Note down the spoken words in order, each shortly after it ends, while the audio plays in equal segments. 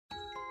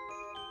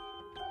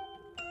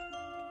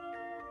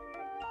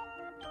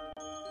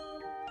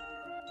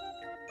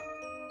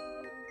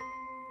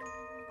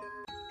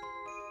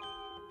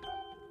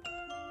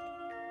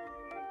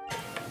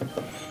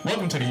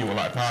Welcome to the You Will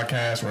Like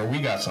podcast, where we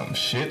got some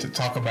shit to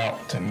talk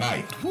about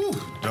tonight. Whew,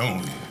 don't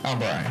we? I'm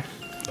Brian.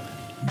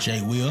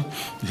 Jay Will.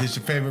 It's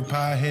your favorite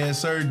piehead,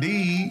 Sir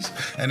D's.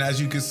 And as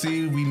you can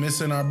see, we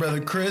missing our brother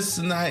Chris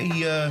tonight.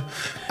 He out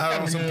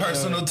on some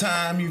personal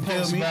time, you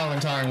feel me?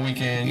 Valentine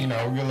weekend, you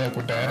know, good luck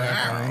with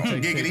that.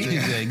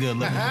 Giggity. Good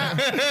luck.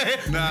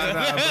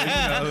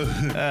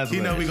 But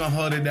you know we gonna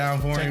hold it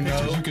down for him,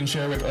 Pictures though. you can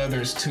share with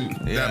others too.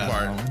 That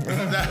part.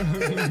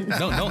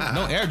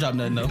 Don't airdrop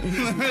nothing though.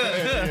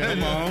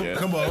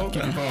 Come on.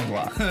 Keep your phone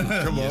blocked.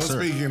 Come on.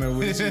 Speaking of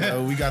which,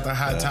 we got the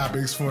hot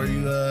topics for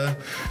you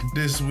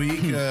this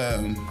week.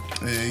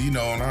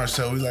 On our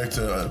show, we like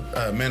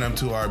to man up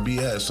to our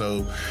BS.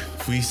 So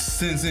if we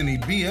sense any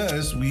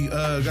BS, we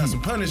got some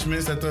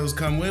punishments that those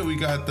come with. We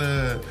got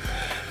the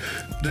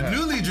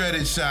newly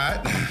dreaded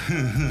shot.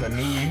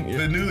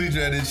 The newly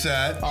dreaded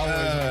shot.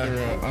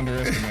 Always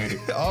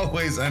underestimated.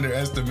 Always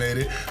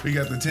underestimated. We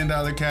got the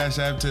 $10 Cash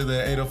App to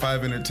the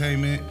 805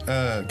 Entertainment,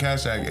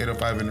 Cash App,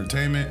 805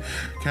 Entertainment,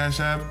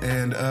 Cash App,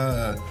 and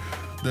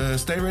the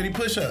Stay Ready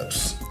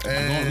push-ups.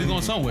 We're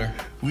going somewhere.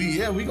 We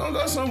gonna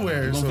go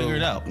somewhere. We're gonna figure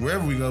it out.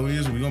 Wherever we go,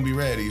 we're gonna be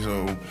ready.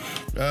 So,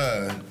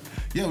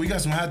 we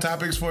got some hot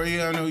topics for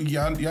you. I know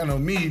y'all know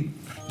me,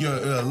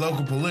 your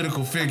local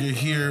political figure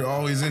here,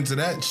 always into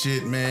that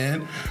shit,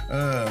 man.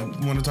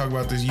 Want to talk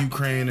about this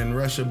Ukraine and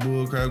Russia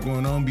bullcrap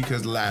going on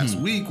because last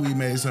week we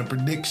made some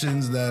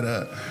predictions that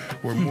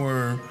were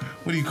more,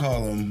 what do you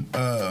call them?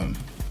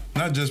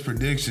 Not just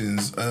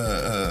predictions.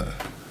 I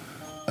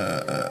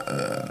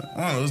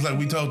don't know. It's like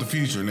we told the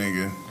future,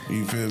 nigga.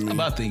 You feel me?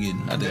 I think a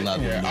lot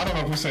of I don't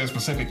know if we said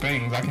specific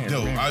things. I can't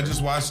remember. I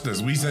just watched this.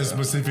 We said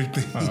specific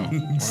things. Well,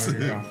 there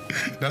you go.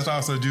 That's why I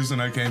was so juiced when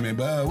I came in.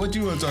 But what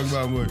you want to talk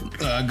about more?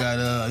 I got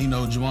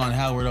Juwan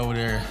Howard over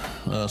there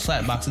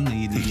slapboxing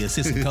the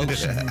assistant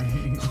coach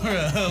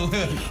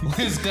for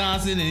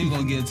Wisconsin, and he's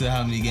gonna get into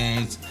how many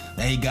games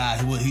that he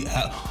got, what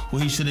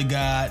he should have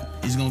got.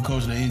 He's gonna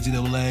coach the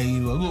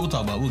NCAA. We'll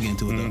talk about. We'll get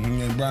into it though.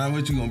 Mm-hmm. And Brian,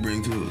 what you gonna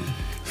bring to it?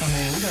 I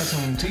mean, we got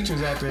some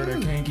teachers out there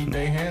that can't keep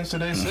their hands to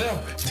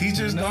themselves.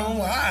 Teachers gone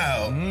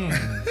wild.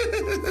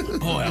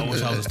 Boy, I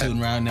wish I was a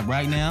student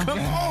right now. Come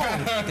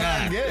on.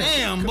 God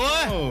damn,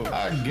 boy.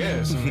 I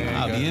guess, man.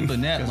 I'll be in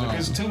that If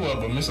it's two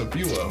of them, it's a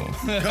few of them.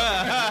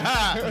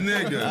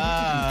 Nigga.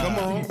 Come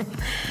on.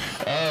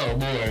 Oh,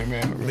 boy,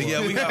 man. But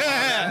yeah, we got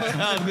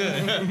all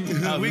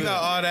that. We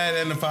got all that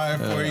in the fire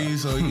for you.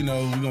 So, we're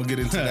going to get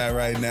into that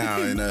right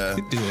now. And,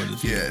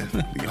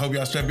 hope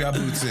y'all strap y'all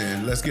boots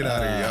in. Let's get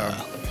out of here,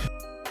 y'all.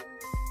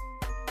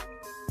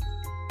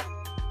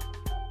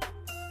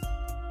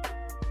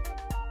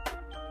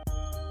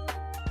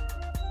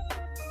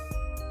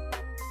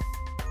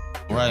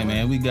 Right,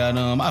 man. We got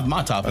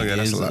my topic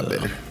that's is a lot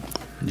better.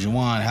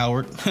 Juwan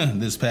Howard.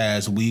 This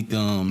past week,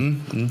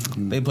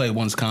 they played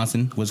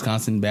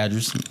Wisconsin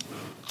Badgers.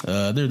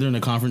 They're in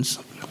the conference.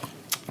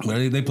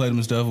 Where they played them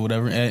and stuff or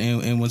whatever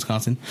in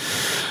Wisconsin.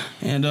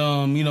 And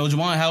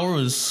Juwan Howard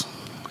was,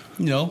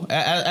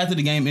 after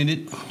the game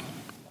ended,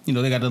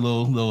 they got the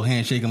little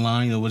handshaking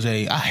line. Was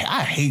I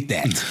hate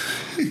that.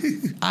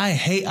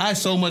 I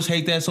so much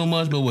hate that so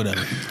much, but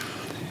whatever.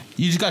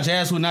 You just got your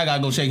ass with, now I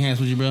gotta go shake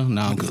hands with you, bro.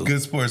 Nah, I'm cool.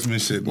 Good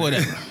sportsmanship. Man.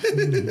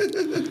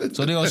 Whatever.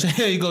 So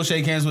they go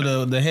shake hands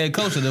with the head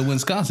coach of the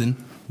Wisconsin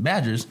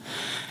Badgers,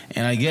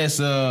 and I guess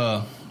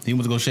he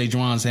went to go shake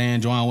Juwan's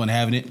hand. Juwan wasn't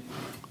having it.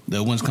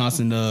 The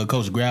Wisconsin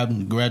coach grabbed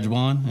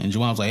Juwan, and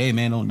Juwan was like, "Hey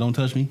man, don't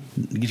touch me.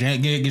 Get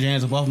your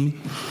hands up off of me."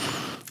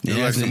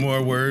 Like some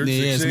more words.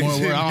 Yeah, some more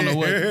words. I don't know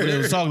what they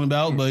was talking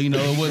about, but it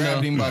wasn't.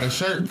 Grabbed him by the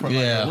shirt for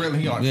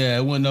really.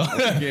 It wasn't no.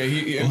 And then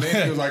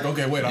he was like,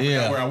 "Okay, wait, I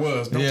forgot where I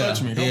was. Don't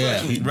touch me. Don't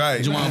touch me."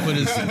 Right. Juwan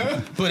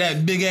put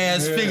that big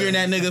ass finger in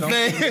that nigga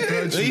face.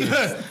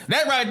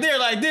 That right there,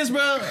 like this,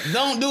 bro.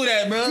 Don't do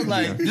that, bro.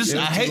 Like,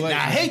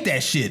 I hate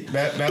that shit.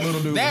 That little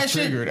dude was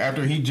triggered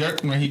after he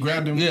jerked when he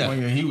grabbed him. Yeah.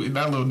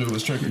 That little dude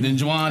was triggered. Then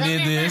Juwan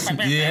did this.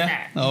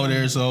 Over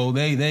there. So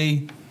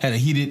they had a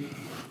heated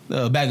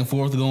back and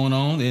forth going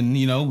on, and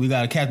we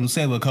got a Captain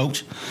Sailor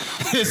coach,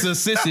 his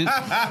assistant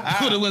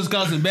for the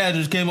Wisconsin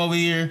Badgers came over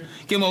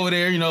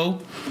there, and I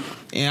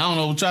don't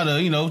know, trying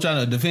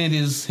to defend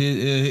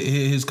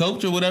his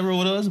coach or whatever it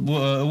was,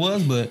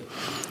 but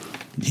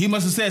he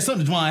must have said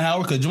something to Juwan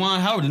Howard, because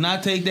Juwan Howard did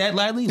not take that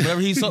lightly. Whatever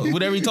he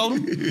told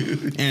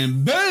him,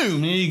 and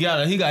boom, he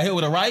got hit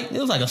with a right. It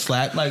was like a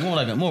slap, like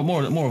more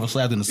of a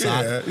slap than a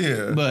sock.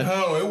 Yeah. But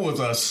it was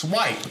a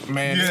swipe,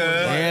 man.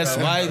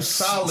 Swipe,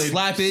 solid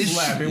slappish.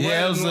 slap.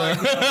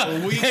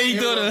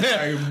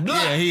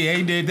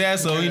 He did that.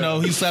 So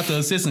he slapped the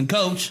assistant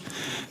coach.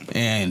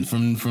 And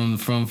from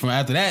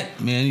after that,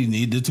 man,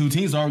 the two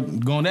teams are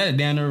going at it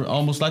down there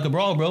almost like a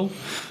brawl, bro.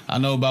 I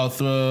know about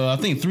I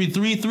think three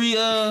college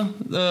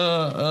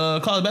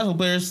basketball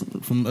players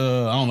from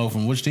I don't know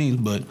from which teams,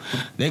 but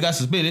they got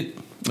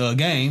suspended a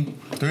game.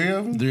 Three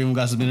of them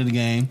got suspended a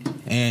game,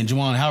 and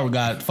Juwan Howard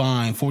got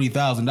fined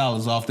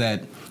 $40,000 off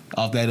that.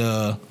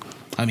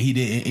 He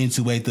did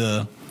intubate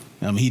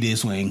I mean, he did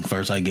swing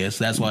first, I guess.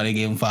 That's why they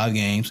gave him 5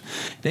 games.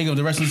 They give him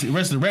the rest of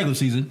the regular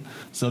season.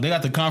 So they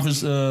got the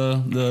conference,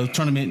 the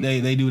tournament.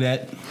 They do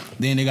that.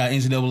 Then they got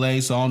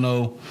NCAA. So I don't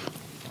know.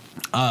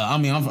 I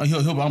mean,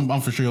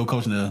 I'm for sure he'll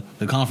coach in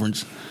the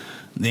conference.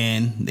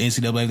 Then the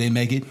NCAA, they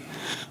make it.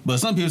 But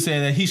some people say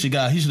that he should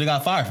have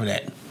got fired for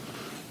that.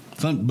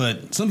 Some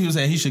people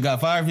say he should have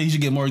got fired. He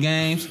should get more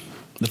games.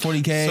 The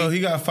 40K. So he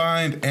got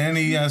fined and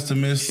he has to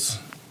miss.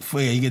 Yeah,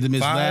 he get to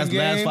miss last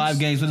 5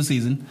 games for the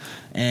season,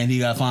 and he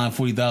got fined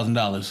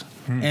 $40,000.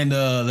 And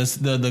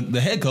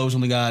the head coach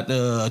only got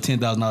a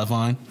 $10,000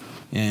 fine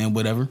and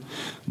whatever.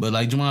 But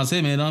like Juwan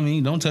said, man, I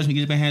mean, don't touch me,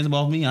 get your hands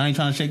off me. I ain't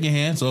trying to shake your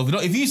hand. So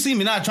if you see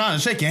me not trying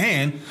to shake your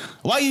hand,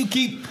 why you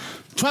keep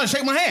trying to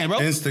shake my hand,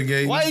 bro?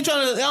 Instigating. Why you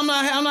trying to? I'm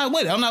not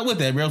with it. I'm not with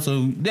that, bro.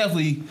 So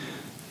definitely,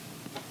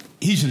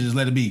 he should just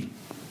let it be.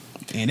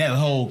 And that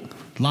whole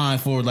line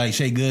for like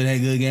shake good, hey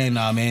good game.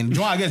 Nah, man.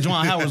 I guess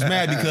Juwan Howard was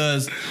mad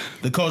because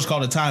the coach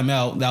called a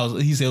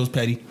timeout. He said it was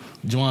petty.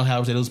 Juwan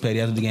Howard said it was petty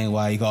after the game.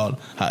 Why he called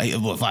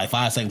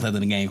 5 seconds after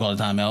the game, he called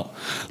a timeout.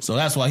 So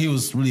that's why he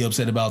was really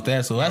upset about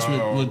that. So that's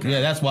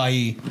that's why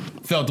he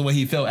felt the way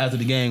he felt after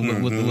the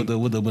game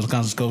with the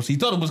Wisconsin coach. He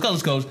told the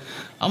Wisconsin coach,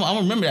 "I'm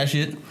gonna remember that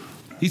shit."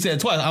 He said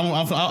twice,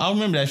 "I'll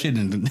remember that shit."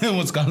 And then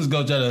Wisconsin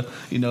coach tried to,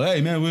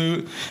 hey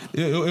man,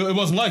 it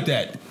wasn't like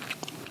that.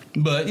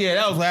 But yeah,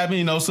 that was what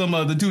happened. Some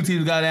of the two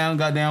teams got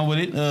down with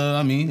it.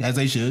 I mean, as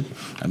they should.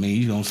 I mean,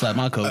 you gonna slap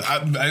my coach? I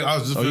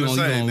was just gonna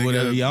say,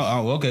 whatever.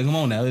 Okay, come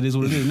on now. It is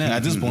what it is now.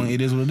 At this point, it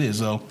is what it is.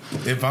 So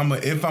if I'm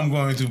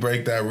going to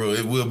break that rule,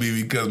 it will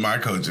be because my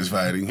coach is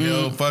fighting.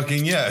 Hell,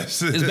 fucking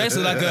yes. It's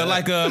basically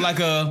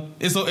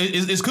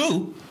it's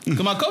cool.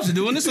 Cause my coach is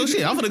doing this, so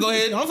shit. I'm gonna go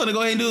ahead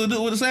and do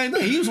the same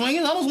thing. You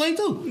swinging, I'm gonna swing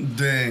too.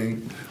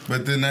 Dang,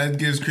 but then that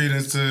gives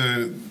credence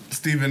to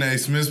Stephen A.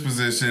 Smith's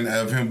position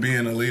of him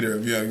being a leader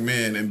of young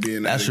men and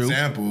being an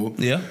example.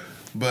 Yeah.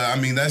 But,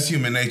 I mean, that's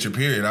human nature,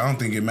 period. I don't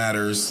think it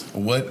matters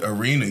what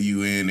arena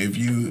you in. If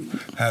you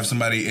have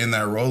somebody in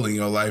that role in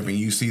your life and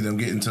you see them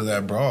get into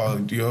that brawl,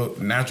 your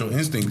natural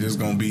instinct is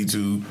going to be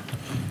to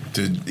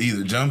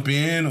either jump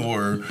in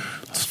or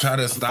to try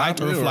to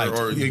stop it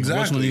or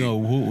exactly.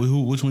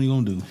 Which one you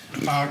going to do?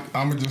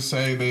 I'm going to just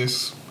say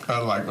this,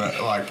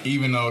 like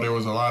even though there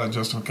was a lot of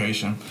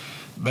justification,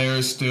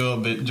 there's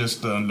still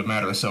just the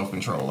matter of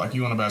self-control. Like,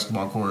 you on a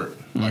basketball court,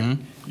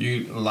 he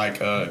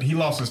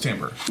lost his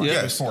temper.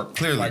 Yes,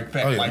 clearly. Like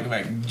that,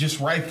 like just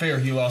right there,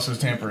 he lost his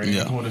temper and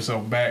he pulled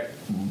himself back,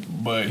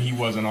 but he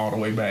wasn't all the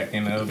way back,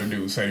 and the other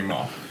dude set him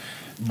off.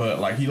 But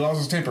like, he lost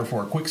his temper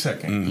for a quick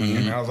second,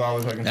 and that was all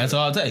it fucking took. That's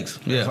all it takes.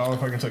 Yeah, that's all it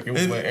fucking took.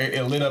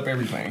 It lit up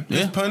everything.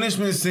 This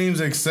punishment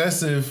seems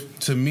excessive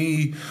to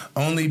me,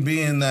 only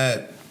being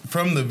that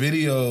from the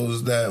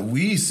videos that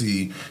we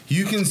see,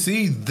 you can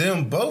see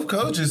them, both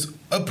coaches,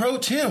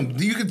 approach him.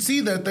 You can see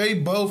that they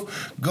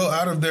both go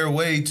out of their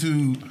way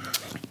to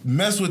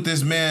mess with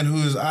this man who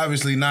is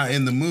obviously not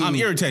in the mood. I'm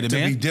irritated, to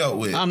man. be dealt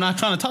with. I'm not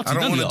trying to talk to I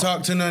don't want to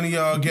talk to none of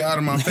y'all. Get out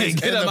of my face.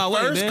 Get out of my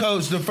way, man.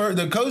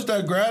 The coach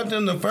that grabbed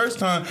him the first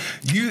time,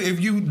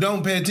 if you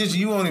don't pay attention,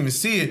 you won't even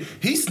see it.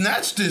 He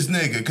snatched this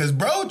nigga because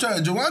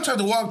Juwan tried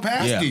to walk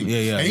past him.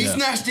 And he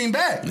snatched him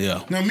back.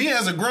 Yeah. Now, me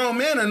as a grown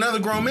man, another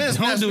grown man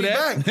snatched me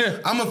back.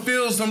 I'm going to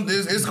feel something.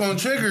 It's going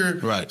to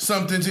trigger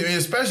something to me,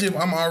 especially if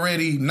I'm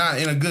already not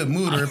in a good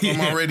mood or if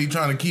I'm already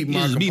trying to keep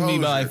my composure. Beat me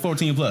by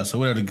 14 plus or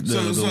whatever.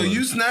 So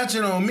you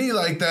snatching on me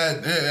like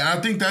that, I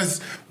think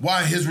that's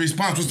why his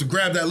response was to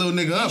grab that little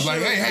nigga up.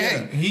 Like,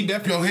 hey. He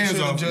definitely should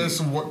have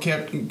just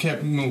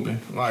kept moving.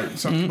 Like,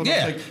 some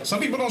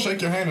people don't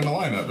shake your hand in the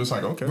lineup. It's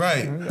like, okay.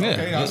 Right.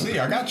 Okay, I see.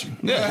 I got you.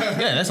 Yeah,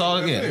 that's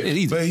all. Yeah, it's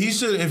easy. But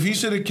if he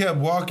should have kept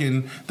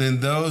walking, then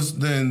those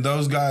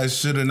guys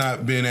should have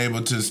not been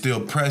able to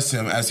still press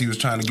him as he was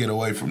trying to get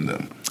away from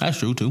them. That's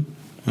true, too.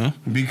 Huh?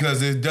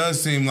 Because it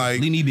does seem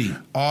like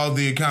all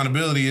the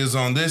accountability is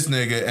on this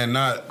nigga and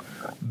not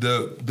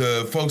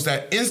the folks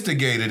that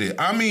instigated it.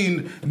 I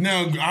mean,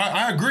 now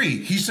I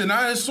agree. He should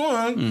not have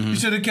swung. He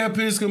should have kept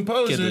his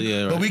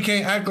composure. But we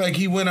can't act like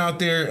he went out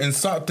there and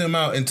sought them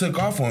out and took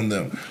off on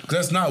them.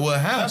 That's not what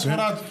happened.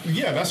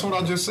 That's what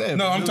I just said.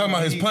 No, I'm talking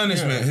about his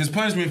punishment. His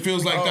punishment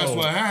feels like that's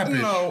what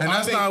happened. No, and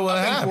that's not what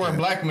happened. Uh, For a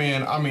black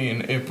man, I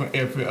mean, if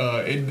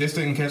this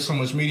didn't catch so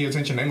much media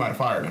attention, they might have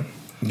fired him.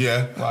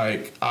 Yeah,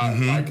 like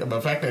the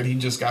fact that he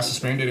just got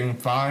suspended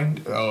and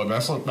fined. Oh,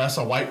 that's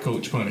a white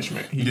coach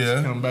punishment. He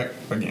just come back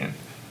again.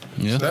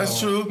 Yeah,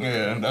 that's true.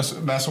 Yeah, that's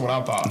what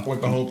I thought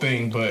with the whole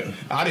thing. But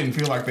I didn't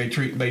feel like they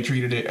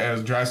treated it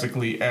as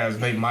drastically as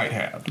they might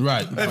have.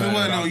 Right. If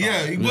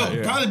it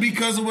wasn't, probably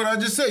because of what I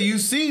just said. You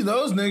see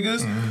those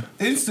niggas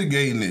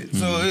instigating it,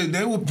 so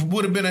they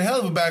would have been a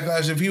hell of a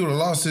backlash if he would have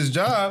lost his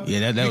job.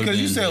 Yeah, that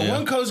because you said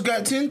one coach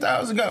got fined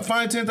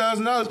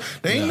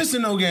 $10,000. They ain't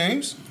missing no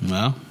games.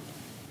 Well.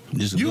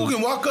 You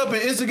can walk up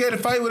and instigate a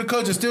fight with a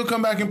coach and still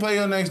come back and play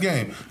your next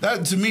game.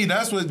 That to me,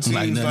 that's what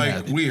seems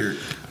like weird.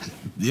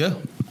 Yeah.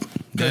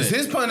 Because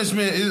his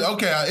punishment is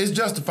it's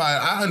justified.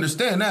 I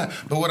understand that.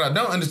 But what I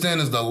don't understand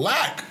is the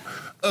lack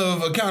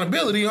of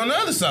accountability on the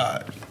other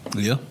side.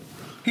 Yeah.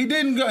 He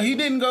didn't go. He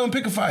didn't go and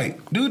pick a fight.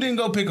 Dude didn't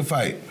go pick a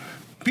fight.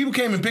 People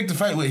came and picked a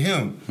fight with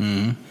him,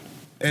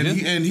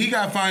 and he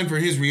got fined for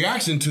his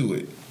reaction to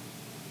it.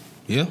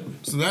 Yeah.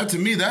 So that to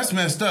me, that's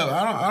messed up.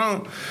 I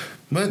don't.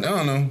 But I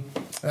don't know.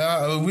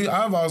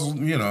 I've also,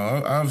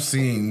 I've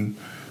seen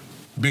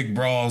big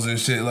brawls and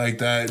shit like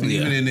that,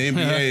 even in the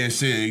NBA and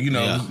shit.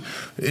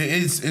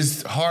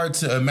 It's hard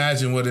to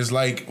imagine what it's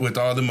like with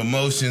all them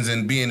emotions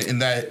and being in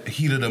that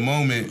heat of the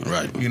moment.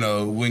 Right.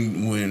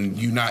 When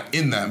you're not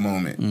in that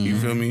moment. You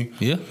feel me?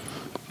 Yeah.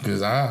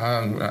 Because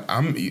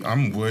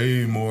I'm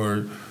way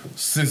more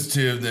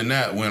sensitive than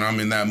that when I'm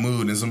in that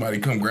mood and somebody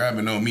come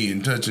grabbing on me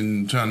and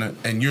touching,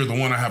 and you're the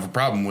one I have a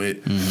problem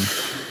with.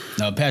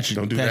 No, Patrick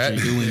Ewing Jr.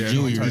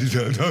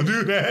 Don't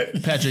do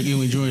that. Patrick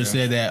Ewing Jr.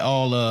 said that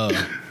all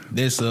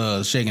this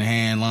shaking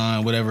hand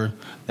line, whatever,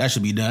 that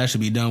should be done. That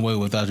should be done away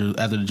with after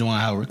the Juwan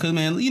Howard. Because,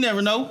 man, you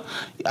never know.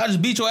 I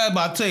just beat your ass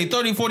by,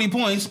 30, 40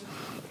 points.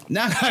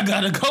 Now I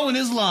gotta go in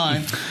this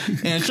line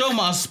and show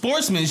my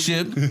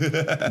sportsmanship.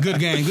 Good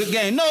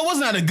game. No, it was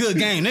not a good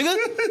game, nigga.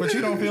 But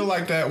you don't feel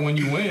like that when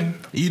you win.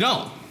 You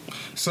don't.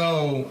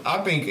 So I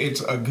think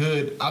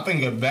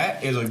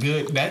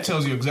that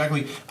tells you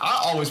exactly.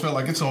 I always felt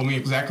like it told me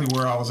exactly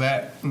where I was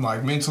at,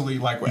 like mentally,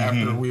 like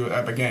after we were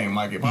at the game.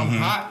 Like if I'm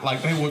hot,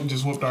 like they wouldn't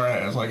just whooped our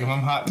ass. Like if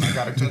I'm hot and I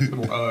gotta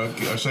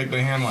shake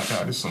their hand, like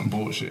this is some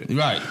bullshit.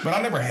 Right. But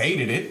I never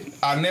hated it.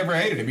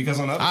 Because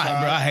on the other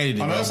side, I hated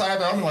it. On the other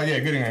side, I'm like,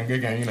 yeah,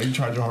 good game. You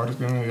tried your hardest.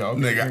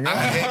 Nigga,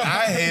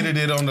 I hated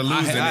it on the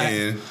losing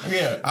end.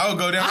 Yeah, I would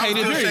go down. I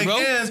would shake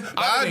hands.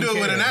 I do it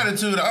with an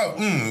attitude.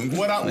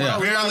 What I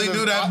barely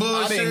do that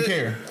bullshit. I didn't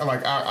care.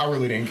 Like I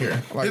really didn't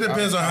care. Like, it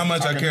depends on how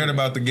much I cared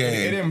about the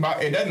game.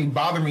 It doesn't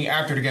bother me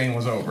after the game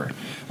was over.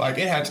 Like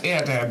it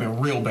had to have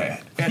been real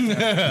bad.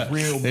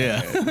 Real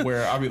bad.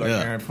 Where I'll be like,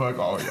 man, fuck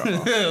all y'all.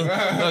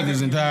 Fuck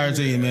this entire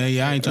team, man.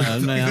 Yeah, I ain't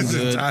trying to. Man, I'm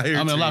good.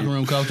 I'm in the locker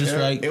room, coach. It's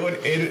right.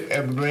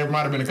 There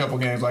might have been a couple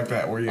games like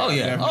that where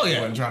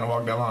wasn't trying to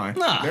walk that line.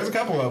 Nah. There's a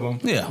couple of them.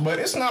 Yeah. But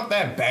it's not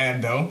that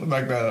bad though.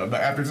 Like the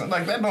after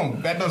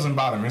that doesn't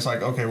bother me. It's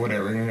like okay,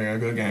 whatever. Yeah,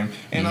 good game.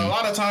 And a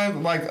lot of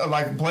times like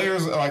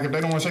players like if they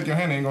don't want to shake your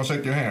hand, they ain't gonna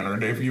shake your hand.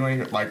 Or if you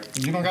ain't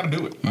you don't got to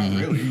do it.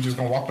 Really, you just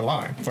gonna walk the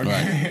line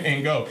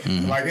and go.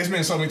 Like it's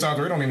been so many times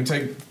where it don't even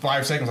take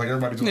 5 seconds. Like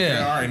everybody's just like,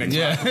 all right, next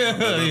time.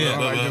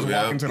 Like just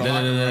walk into the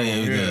locker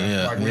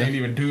room. Like we didn't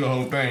even do the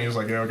whole thing. It's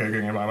like okay,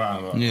 good game,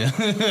 bye. Yeah.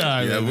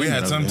 We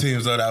had some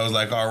teams though that was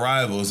like our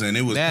rivals, and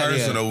it was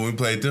personal when we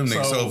played them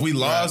niggas. So if we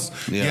lost,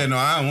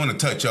 I don't want to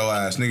touch your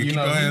ass, nigga. Keep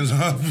your hands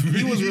off.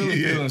 He was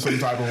really feeling some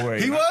type of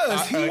way. He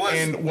was.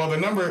 And the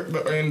number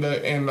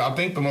and I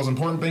think the most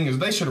important thing is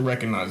they should have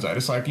recognized that.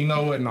 It's like you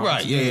know what? No,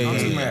 I'm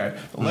too mad.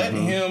 Let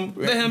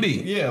him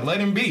be. Yeah, let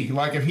him be.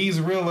 Like if he's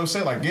real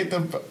upset, like get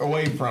them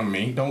away from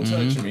me. Don't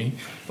touch me.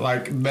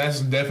 Like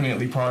that's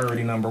definitely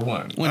priority number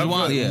one.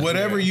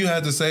 Whatever you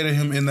had to say to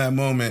him in that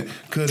moment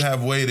could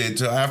have waited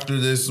till after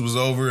this was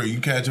over. You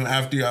catch him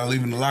after y'all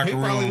leaving the locker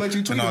room. He probably let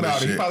you tweet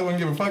about it. He probably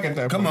wouldn't give a fuck at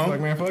that point. Come on.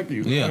 Like, man, fuck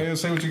you. Yeah.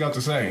 Say what you got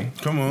to say.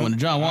 Come on. When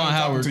Juwan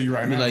Howard to you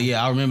right now. Like,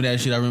 yeah, I remember that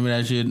shit.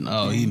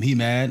 Oh, he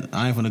mad.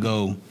 I ain't finna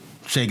go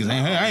shake his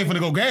hand. I ain't finna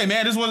go, hey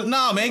man, this was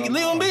man,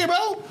 leave him be,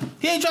 bro.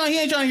 He ain't trying to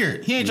hear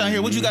it. He ain't trying to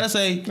hear what you gotta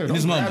say in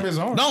this moment.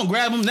 Don't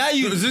grab him. Now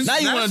you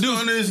wanna do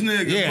this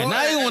nigga. Yeah,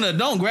 now you wanna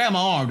don't grab my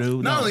arm,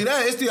 dude. Not only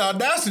that, it's the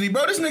audacity,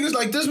 bro. This nigga's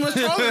like this much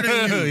taller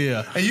than you.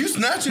 Yeah. And you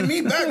snatching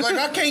me back like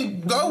I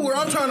can't go where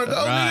I'm trying to go,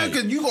 nigga,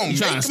 because you gonna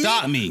trying to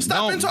stop me.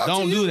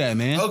 Don't do that,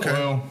 man. Okay.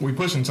 Well, we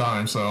pushing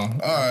time, so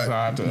all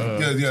right.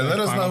 Let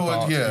us know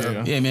what.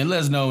 Yeah, man.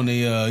 Let us know in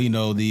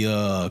the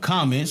the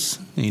comments.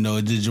 Did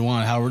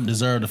Juwan Howard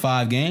deserve the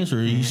 5 games,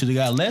 or he should have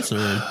got less,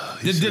 or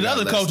did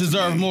other coach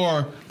deserve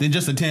more than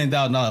just a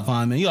 $10,000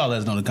 fine, man? Y'all let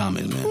us know in the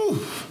comments, man. Whew,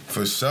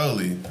 for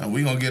surely.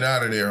 We gonna get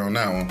out of there on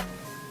that one.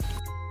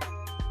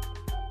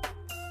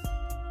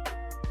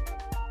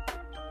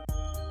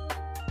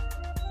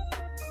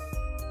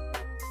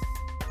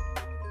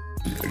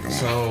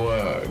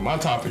 So my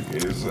topic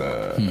is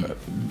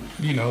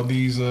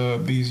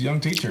these young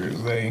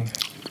teachers they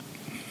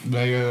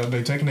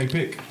taking a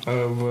pick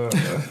of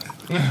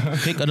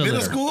pick of the middle litter.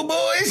 School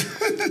boys.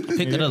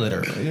 Pick of the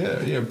litter.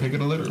 Yeah, pick of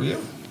the litter. Yeah,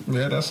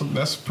 that's a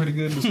pretty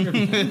good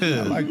description.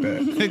 I like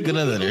that. Pick of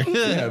the litter.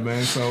 Yeah,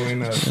 man. So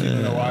in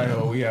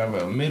Ohio, we have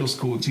a middle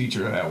school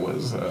teacher that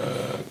was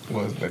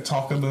the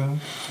talk of the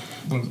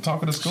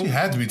school. She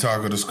had to be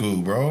talk of the school,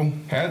 bro.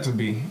 Had to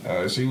be.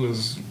 She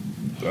was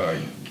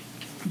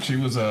She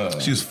was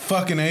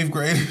fucking 8th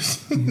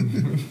graders.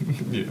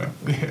 yeah.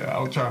 I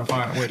was trying to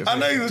find a way to. I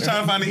know you was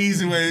trying to find the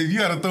easy way. You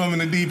got to throw them in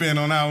the deep end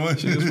on that one.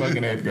 She was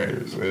fucking 8th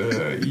graders.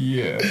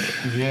 Yeah.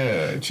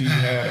 She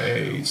had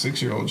a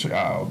 6-year-old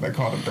child that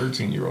called a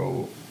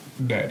 13-year-old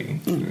daddy.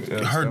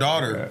 Her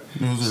daughter.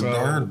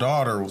 Her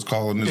daughter was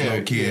calling this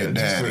little kid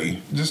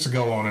daddy. Just to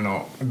go on and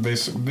on.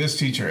 This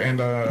teacher and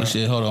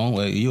shit. Hold on,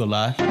 wait. You a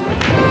lie?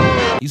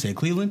 You said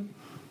Cleveland?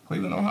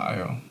 Cleveland,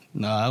 Ohio.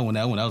 No,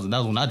 that was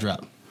when I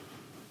dropped.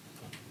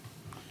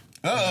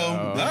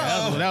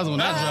 That was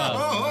when I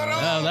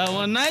dropped. That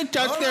one night.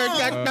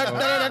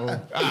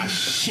 Ah,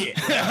 shit.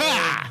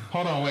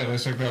 Hold on, wait.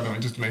 Let's check the other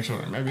one just to make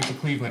sure. Maybe it's a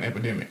Cleveland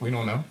epidemic. We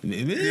don't know.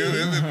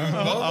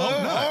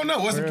 I don't know.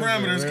 What's the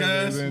parameters,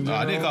 cuz? Oh,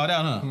 I did call it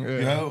out, huh?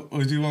 Yo,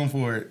 what you want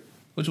for it?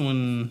 Which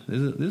one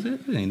is it? This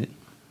it? It ain't it.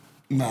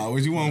 Nah,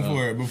 what you want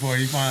for it before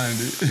he find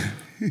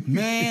it?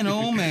 Man,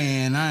 oh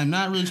man, I'm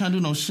not really trying to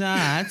do no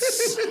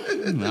shots.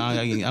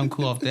 I'm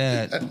cool off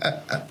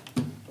that.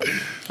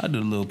 I do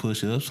a little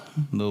push-ups,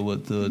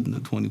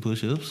 the 20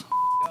 push-ups.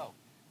 Go.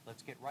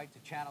 Let's get right to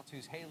Channel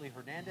 2's Haley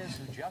Hernandez,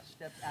 who just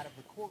stepped out of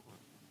the courtroom.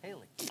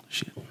 Haley.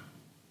 Shit.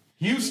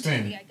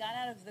 Houston. I got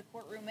out of the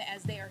courtroom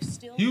as they are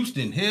still.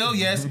 Houston, hell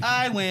yes,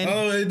 I win.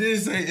 Oh,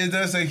 it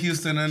does say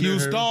Houston under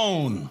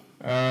Houston.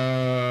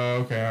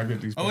 Okay, I'll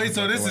get these. Oh wait,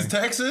 so this is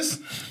Texas?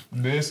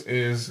 This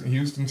is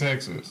Houston,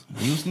 Texas.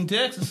 Houston,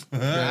 Texas.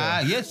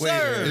 Yes, Wait,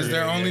 sir. is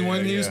there only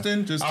one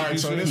Houston? Just all right,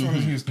 so this one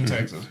is Houston,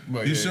 Texas.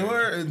 But you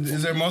sure?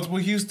 Is there multiple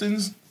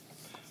Houstons?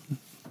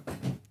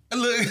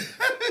 Look,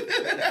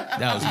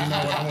 That was You know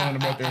what? I want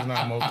to bet there's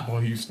not multiple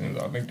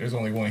Houstons. I think there's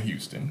only one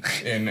Houston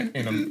in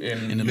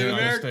the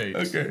United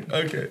States.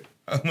 Okay.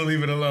 I'm gonna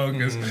leave it alone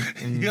because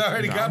you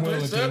already got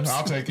push-ups.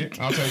 I'll take it.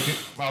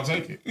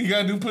 You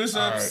gotta do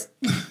push-ups.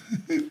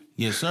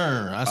 Yes,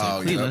 sir. I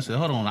said Cleveland. yeah. I said,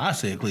 hold on. I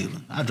said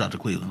Cleveland. I dropped to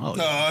Cleveland. Oh,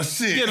 yeah. Oh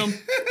shit! Get him.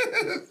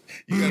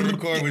 You gotta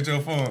record with your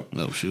phone.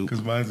 Oh, shoot.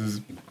 Because mine's is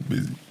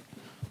busy.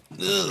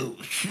 Oh,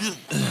 shoot.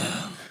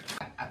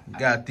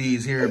 Got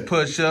these here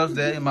push-ups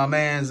that my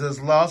man's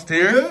just lost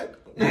here.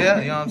 Yeah,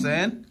 you know what I'm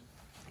saying?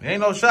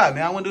 Ain't no shot,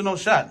 man. I wouldn't do no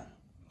shot.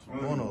 1,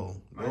 2,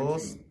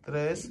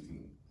 3,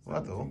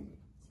 4.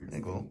 There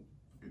you go.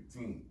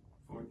 15,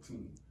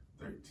 14,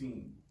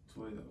 13,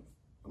 12,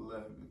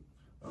 11.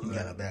 You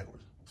got it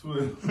backwards.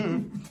 12,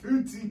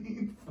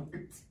 13,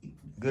 14.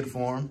 Good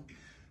form.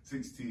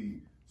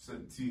 16,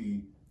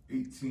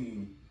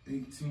 17,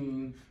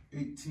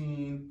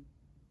 18.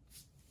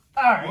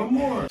 All right. One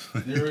more.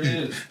 There it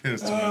is. It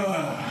was 20.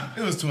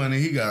 It was 20.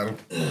 He got him.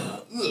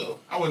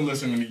 I wasn't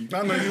listening to you.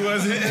 I know you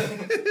wasn't.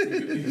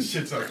 He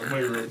shits out the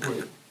way real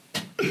quick.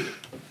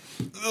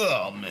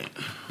 Oh, man.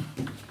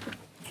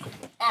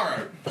 All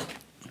right.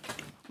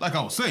 Like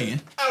I was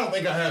saying. I don't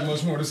think I have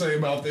much more to say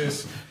about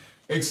this,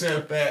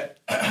 except that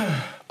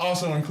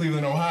also in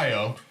Cleveland,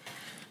 Ohio.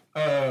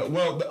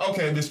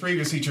 This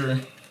previous teacher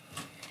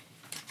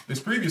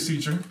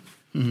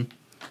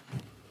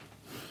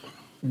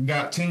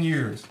got 10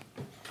 years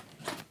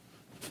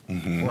for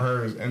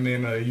hers, and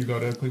then you go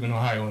to Cleveland,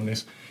 Ohio, and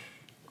this.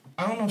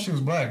 I don't know if she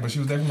was black, but she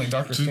was definitely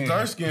darker skin. She's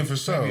dark skin for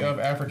sure. Maybe of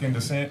African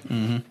descent.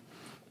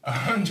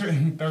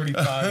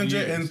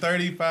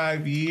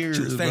 135 years.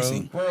 She was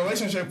facing. For a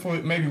relationship for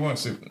maybe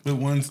once. The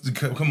ones to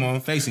come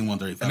on. Facing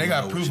 135. And they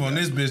got proof on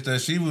this bitch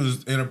that she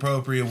was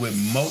inappropriate with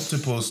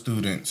multiple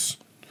students.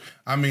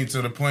 I mean,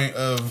 to the point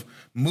of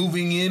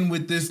moving in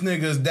with this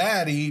nigga's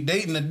daddy,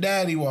 dating the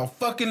daddy while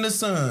fucking the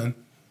son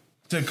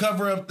to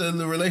cover up the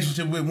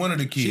relationship with one of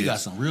the kids. She got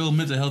some real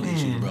mental health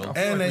issues, bro.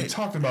 And we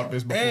talked about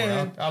this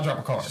before. I'll drop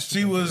a card.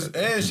 She was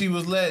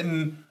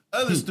letting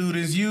other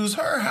students use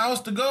her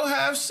house to go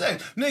have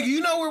sex. Nigga,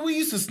 you know where we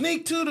used to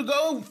sneak to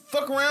go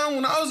fuck around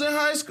when I was in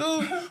high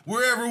school?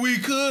 Wherever we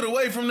could,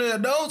 away from the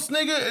adults,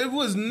 nigga. It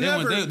was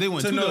never they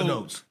went to the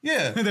adults.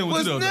 Yeah. They went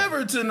was to the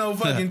never to no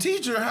fucking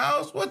teacher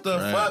house. What the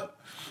fuck?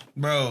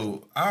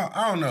 Bro,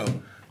 I don't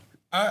know.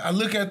 I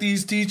look at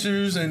these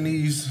teachers and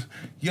these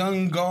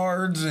young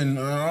guards and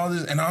all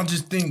this, and I'll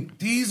just think,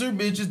 these are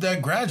bitches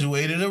that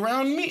graduated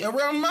around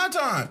my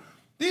time.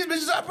 These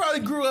bitches I probably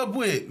grew up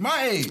with,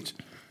 my age.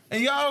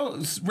 And y'all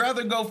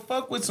rather go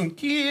fuck with some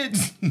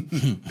kids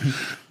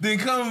than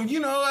come,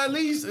 at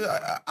least,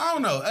 I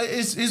don't know.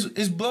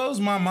 It blows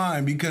my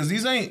mind because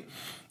these ain't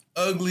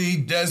ugly,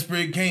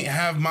 desperate, can't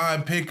have my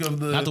pick of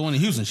the... Not the one in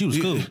Houston. She was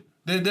cool.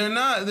 They're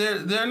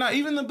not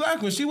even the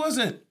black one. She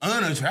wasn't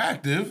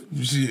unattractive.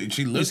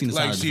 She looked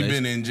like she'd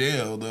been in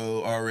jail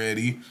though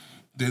already.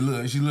 She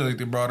looked like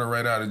they brought her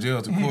right out of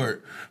jail to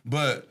court.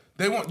 But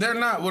they're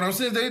not what I'm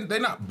saying, they're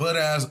not butt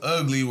ass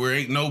ugly where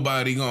ain't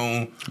nobody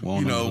gonna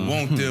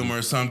want them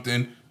or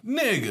something.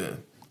 Nigga,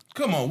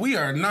 come on, we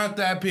are not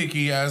that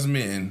picky as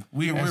men.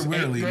 We're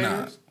really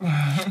not.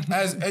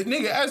 As 8th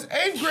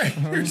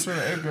graders. Sure,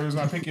 8th graders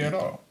not picky at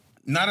all.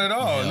 Not at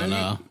all.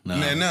 No.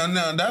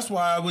 No. That's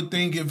why I would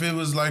think if it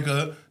was like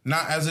a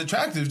not as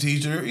attractive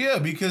teacher,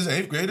 because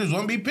 8th graders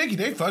won't be picky.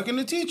 They fucking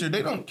the teacher.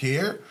 They don't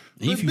care.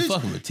 If you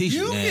fucking with a teacher,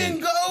 you can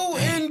go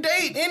and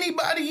date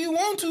anybody you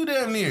want to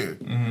damn near.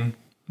 Mm-hmm.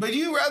 But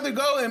you rather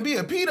go and be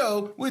a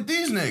pedo with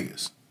these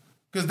niggas.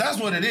 Because that's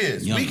what it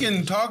is. We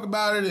can talk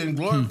about it and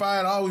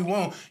glorify it all we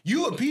want.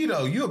 You a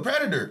pedo. You a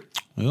predator.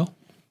 Well,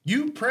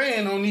 you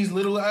preying on these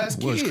little ass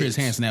kids. Where's Chris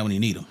Hansen at when you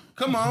need him?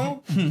 Come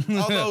on.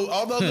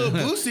 although Lil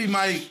Boosie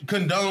might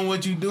condone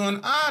what you doing,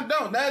 I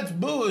don't. That's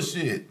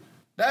bullshit.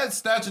 That's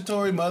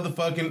statutory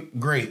motherfucking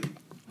grape.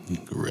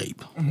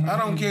 Grape. I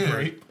don't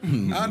care.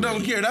 I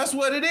don't care. That's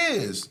what it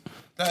is.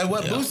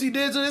 What Boosie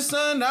did to his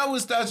son, that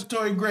was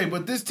statutory grape.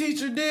 What this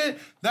teacher did,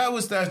 that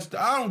was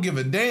statutory. I don't give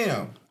a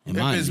damn. And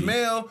if mind it's you-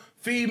 male,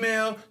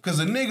 female, because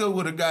a nigga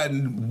would have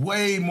gotten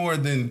way more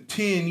than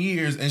 10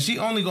 years, and she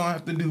only gonna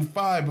have to do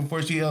 5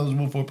 before she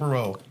eligible for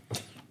parole.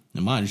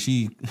 And mind you,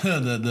 she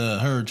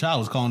her child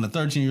was calling the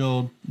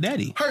 13-year-old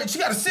daddy. She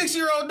got a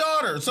 6-year-old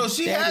daughter, so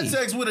she Daddy. had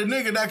sex with a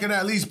nigga that could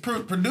at least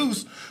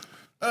produce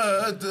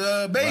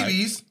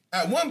babies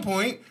at one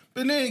point.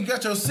 But then you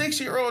got your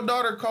 6-year-old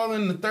daughter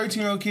calling the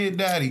 13-year-old kid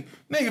daddy.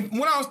 Nigga,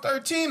 when I was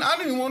 13, I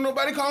didn't even want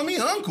nobody calling me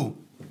uncle,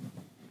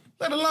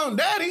 let alone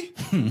daddy.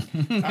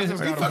 I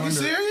just gotta fucking wonder,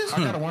 serious? I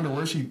gotta wonder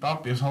where she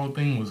thought this whole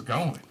thing was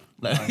going.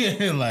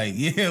 Like,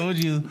 yeah, would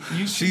you?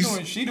 She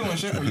doing shit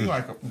where you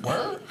like,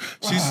 word?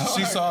 She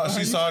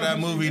saw that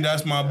movie,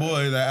 That's My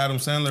Boy, that Adam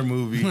Sandler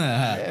movie,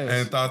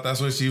 and thought that's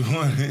what she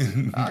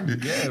wanted. I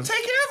guess.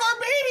 Take care of our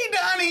baby,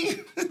 Donnie.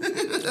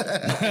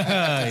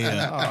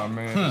 Yeah. Oh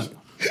man.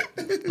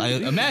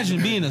 Like,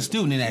 imagine being a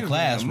student in that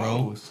class,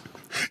 bro.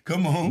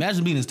 Come on.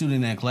 Imagine being a student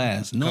in that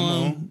class,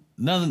 knowing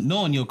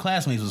your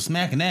classmates was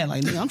smacking that.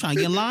 Like, nigga, I'm trying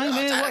to get in line,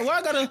 man. Why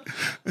I gotta?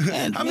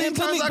 Man, How many man,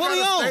 put times me I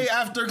gotta on. stay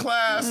after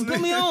class? Put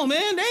me on,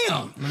 man.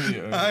 Damn.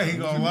 I ain't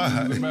gonna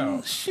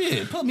lie.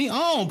 Shit, put me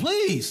on,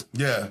 please.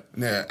 Yeah.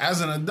 As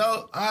an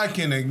adult, I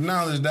can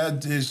acknowledge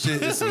that this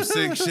shit is some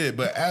sick shit.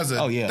 But as a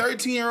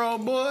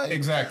 13-year-old boy,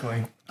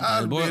 Exactly.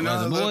 I've been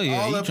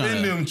all up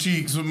in them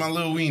cheeks with my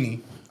little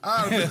weenie.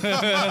 I've been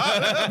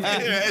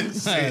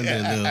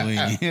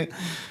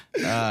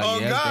oh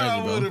God,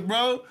 I would have,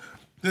 bro.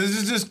 This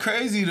is just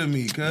crazy to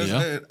me because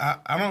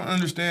I don't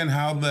understand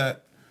how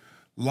that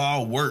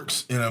law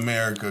works in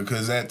America.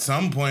 Because at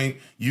some point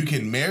you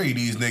can marry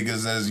these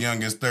niggas as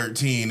young as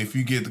 13 if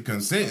you get the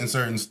consent in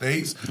certain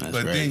states,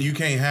 but then you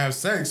can't have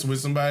sex with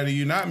somebody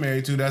you're not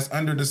married to that's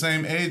under the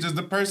same age as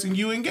the person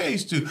you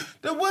engaged to.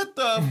 Then what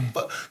the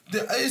fuck?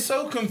 It's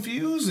so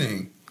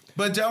confusing.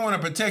 But y'all want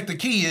to protect the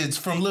kids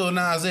from Lil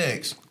Nas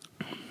X.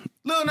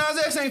 Lil Nas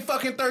X ain't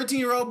fucking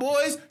 13-year-old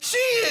boys. She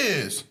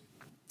is.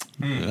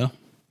 Yeah.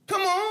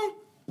 Come on.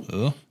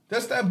 Yeah.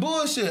 That's that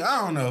bullshit.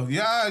 I don't know.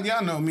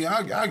 Y'all know me.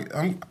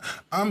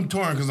 I'm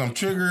torn because I'm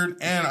triggered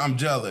and I'm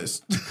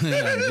jealous.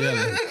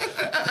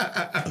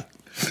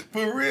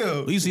 For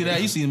real. You see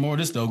that? You see more of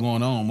this stuff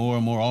going on more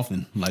and more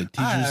often. Like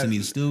teachers and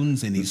these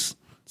students and these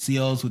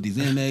COs with these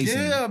inmates.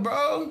 Yeah, and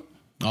bro.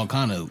 all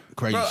kind of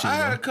crazy Bro, shit. I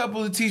had Bro. a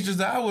couple of teachers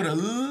that I would have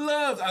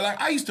loved.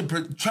 I used to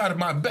try to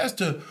my best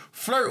to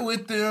flirt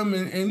with them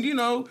and you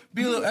know,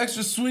 be a little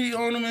extra sweet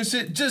on them and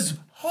shit, just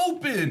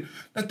hoping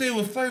that they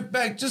would flirt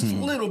back just a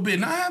little bit.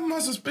 And I have my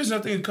suspicion, I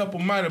think a couple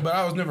might have, but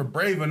I was never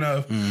brave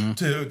enough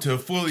to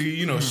fully,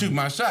 you know, shoot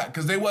my shot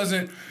because they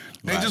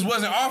just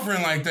wasn't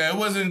offering like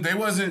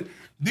that.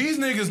 These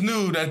niggas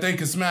knew that they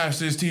could smash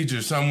this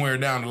teacher somewhere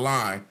down the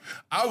line.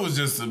 I was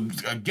just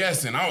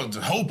guessing. I was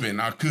just hoping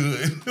I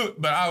could.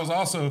 But I was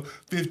also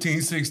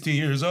 15, 16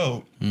 years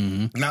old,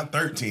 not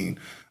 13.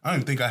 I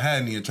didn't think I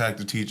had any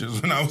attractive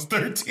teachers when I was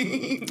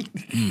 13.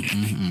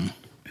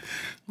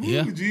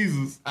 Yeah. Ooh,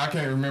 Jesus. I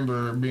can't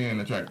remember being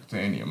attracted to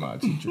any of my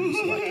teachers,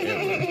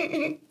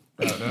 like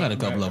ever. Had a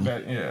couple of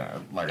them. Yeah,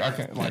 like I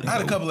can't. Like I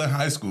had a couple in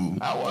high school.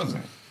 I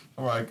wasn't.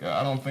 Like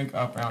I don't think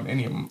I found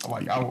any of them.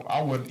 Like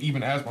I would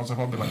even ask myself,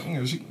 I'd be like,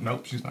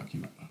 nope, she's not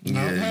cute.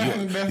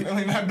 No,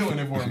 definitely not doing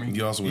it for me.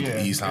 You also went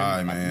to East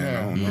High,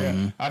 man.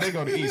 Yeah. I did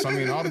go to East. I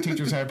mean, all the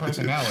teachers had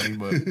personality,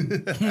 but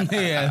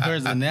Yeah,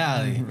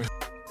 personality.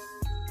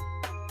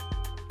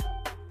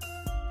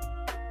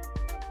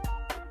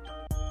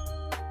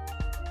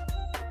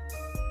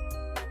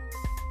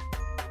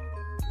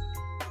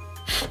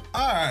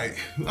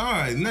 All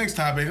right. Next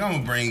topic I'm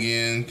gonna bring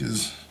in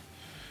because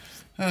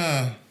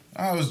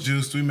I was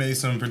juiced. We made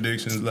some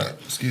predictions.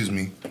 Excuse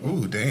me.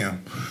 Ooh,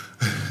 damn.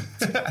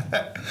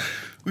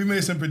 We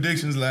made some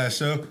predictions last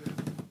show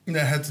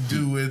that had to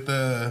do with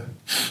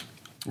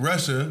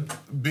Russia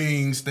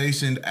being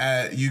stationed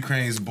at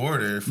Ukraine's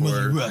border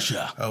for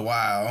Russia. a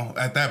while.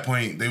 At that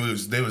point, they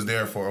was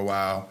there for a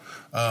while,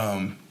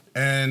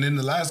 and in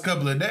the last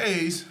couple of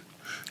days,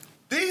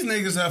 these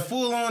niggas have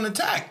full on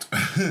attacked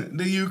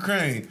the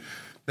Ukraine.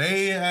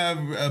 They have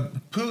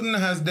Putin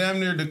has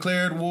damn near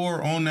declared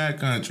war on that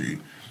country.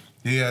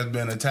 He has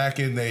been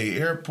attacking their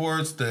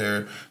airports,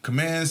 their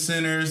command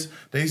centers.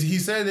 He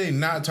said they're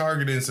not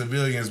targeting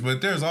civilians, but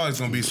there's always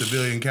going to be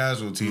civilian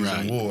casualties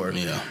in war.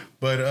 Yeah.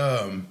 But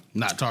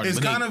Not targeted.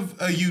 it's kind of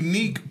a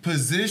unique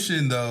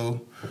position,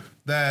 though,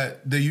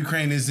 that the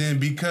Ukraine is in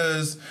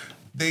because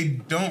they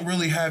don't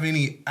really have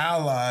any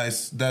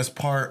allies that's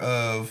part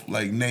of,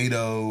 like,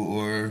 NATO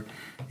or,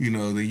 you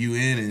know, the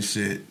UN and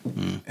shit.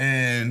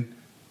 And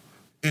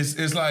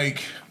it's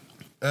like...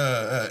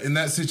 in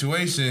that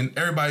situation,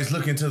 everybody's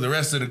looking to the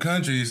rest of the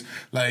countries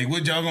like,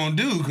 what y'all gonna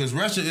do? Because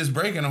Russia is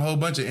breaking a whole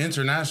bunch of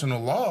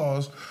international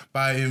laws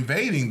by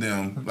invading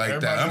them like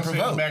that,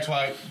 unprovoked.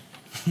 Backlight.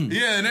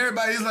 Yeah, and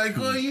everybody's like,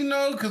 well, you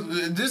know,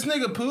 because this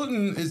nigga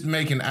Putin is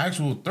making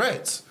actual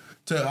threats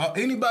to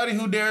anybody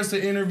who dares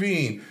to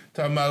intervene.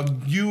 Talking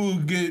about you will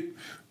get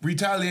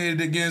retaliated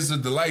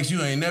against the likes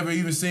you ain't never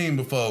even seen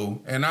before.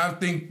 And I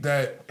think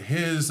that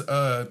his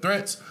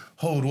threats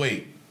hold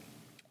weight.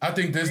 I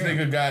think this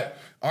nigga got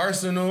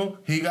arsenal.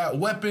 He got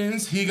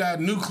weapons. He got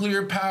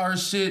nuclear power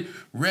shit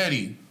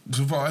ready.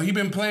 He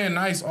been playing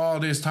nice all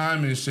this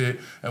time and shit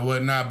and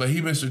whatnot, but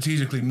he been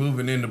strategically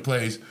moving into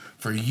place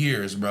for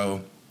years,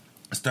 bro.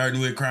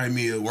 Starting with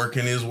Crimea,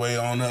 working his way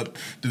on up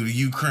through the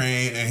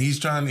Ukraine, and he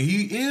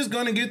is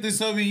gonna get the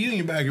Soviet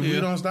Union back if we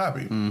don't stop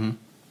him. Mm-hmm.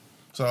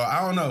 So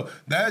I don't know.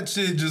 That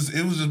shit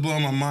it was just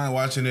blowing my mind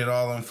watching it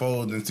all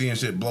unfold and seeing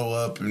shit blow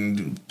up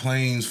and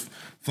planes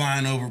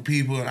flying over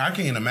people. And I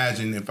can't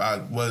imagine if I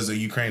was a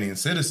Ukrainian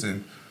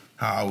citizen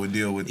how I would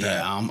deal with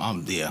that.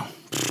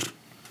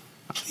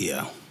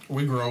 Yeah.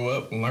 We grow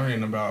up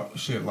learning about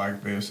shit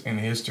like this in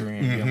history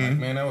and being like,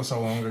 man, that was so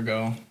long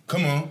ago.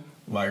 Come on.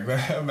 Like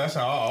that's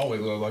how I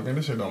always was. Like, man,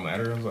 this shit don't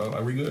matter. So,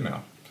 like, we good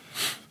now.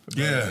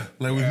 Yeah,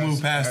 like we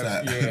moved past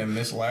that. Yeah, and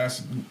this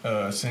last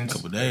since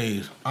Couple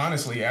days.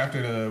 honestly,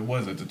 after the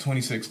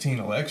 2016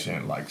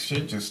 election, like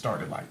shit just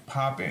started like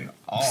popping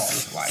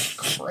off like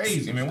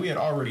crazy. I mean, we had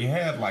already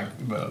had like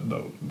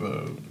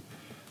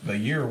the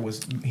year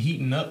was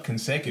heating up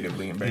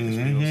consecutively in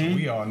Bakersfield, so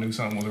we all knew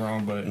something was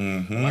wrong. But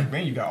like,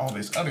 man, you got all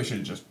this other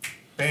shit just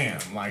bam,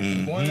 like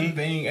one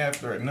thing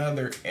after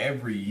another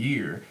every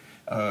year.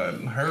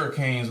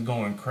 Hurricanes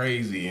going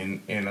crazy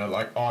and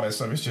like all that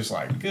stuff. It's just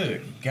like,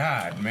 good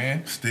God,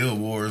 man. Still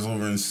wars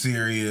over in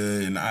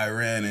Syria and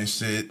Iran and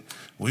shit.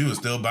 We was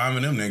still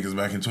bombing them niggas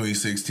back in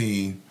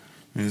 2016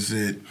 and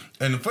shit.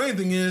 And the funny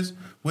thing is,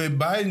 with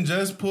Biden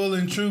just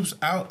pulling troops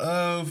out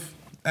of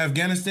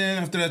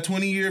Afghanistan after that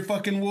 20-year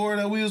fucking war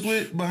that we was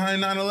with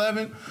behind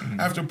 9/11,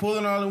 after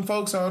pulling all them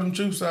folks, all them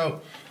troops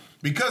out,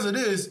 because of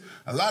this,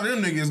 a lot of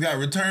them niggas got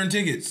return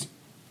tickets.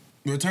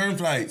 Return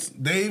flights.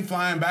 They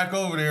flying back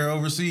over there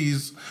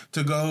overseas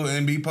to go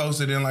and be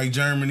posted in like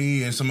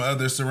Germany and some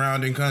other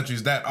surrounding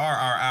countries that are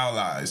our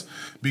allies,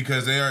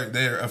 because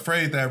they're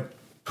afraid that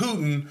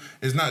Putin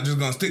is not just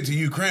gonna stick to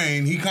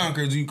Ukraine. He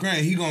conquers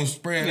Ukraine. He gonna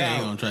spread out.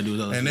 He gonna try to do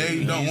his other and shit.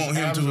 they don't want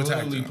him to attack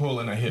Absolutely them.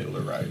 pulling a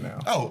Hitler right now.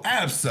 Oh,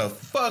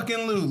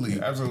 absolutely.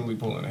 Absolutely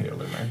pulling a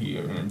Hitler, man. He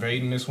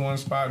invading this one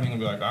spot and he gonna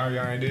be like, all right,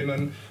 y'all ain't did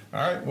nothing. All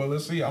right, well,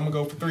 let's see. I'm gonna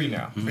go for 3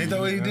 now. Ain't that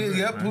what he did?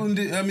 Yep, Man. Putin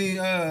did. I mean,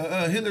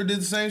 Hitler did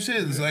the same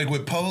shit. It's like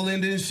with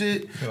Poland and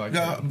shit. Like,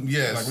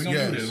 Yes, like we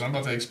gonna do yes. this. I'm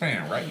about to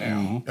expand right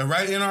now. And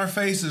right in our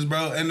faces,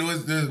 bro. And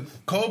the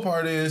cold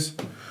part is,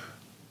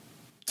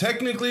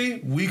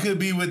 technically, we could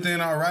be within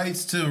our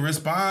rights to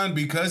respond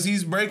because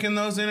he's breaking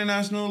those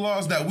international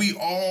laws that we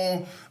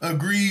all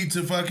agreed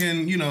to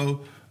fucking,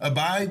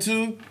 abide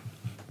to.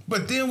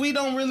 But then we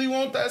don't really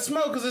want that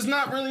smoke because it's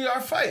not really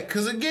our fight.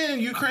 Because again,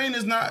 Ukraine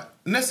is not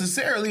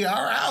necessarily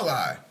our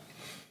ally.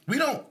 We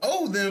don't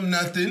owe them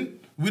nothing.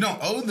 We don't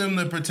owe them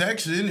the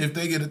protection if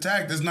they get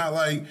attacked. It's not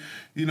like,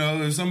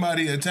 if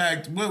somebody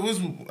attacked,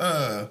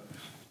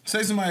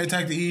 say somebody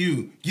attacked the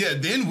EU. Yeah,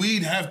 then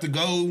we'd have to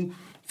go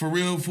for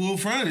real full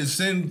frontage,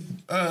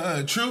 send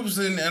troops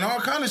and all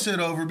kind of shit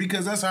over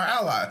because that's our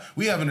ally.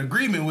 We have an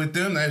agreement with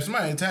them that if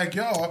somebody attack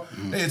y'all,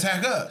 they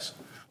attack us.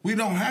 We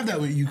don't have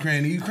that with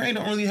Ukraine. And Ukraine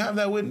don't really have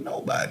that with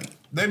nobody.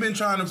 They've been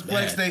trying to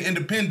flex their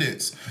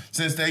independence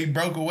since they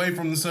broke away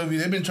from the Soviet.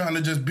 They've been trying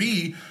to just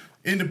be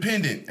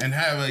independent and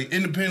have an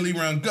independently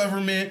run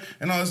government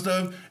and all that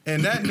stuff.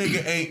 And that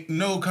nigga ain't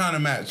no kind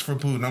of match for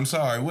Putin. I'm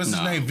sorry. What's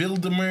his name?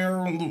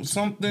 Vladimir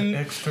something?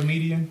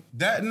 Ex-comedian.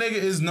 That nigga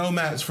is no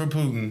match for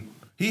Putin.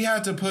 He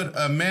had to put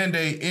a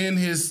mandate in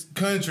his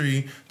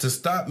country to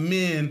stop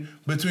men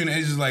between the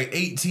ages like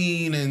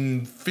 18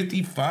 and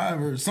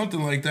 55 or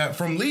something like that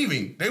from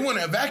leaving. They want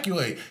to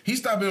evacuate. He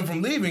stopped them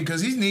from leaving because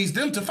he needs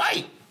them to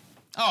fight.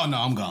 Oh no,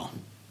 I'm gone.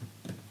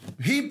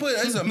 He put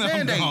it's a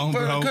mandate gone, for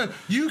bro. the country.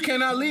 You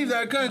cannot leave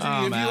that country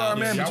Oh, if man, you are a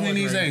man y'all between wasn't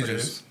these ready for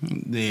ages.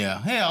 Yeah,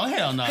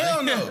 hell no.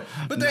 Hell no.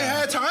 But they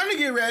had time to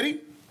get ready.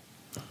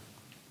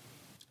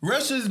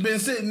 Russia's been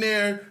sitting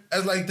there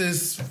as like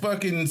this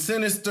fucking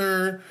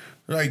sinister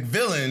like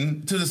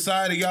villain to the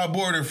side of y'all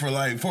border for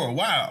a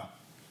while.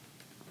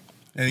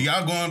 And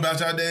y'all going about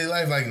y'all daily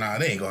life like, nah,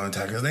 they ain't gonna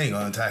attack us. They ain't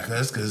gonna attack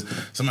us because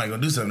somebody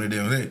gonna do something to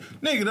them.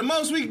 Nigga, the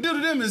most we can do to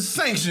them is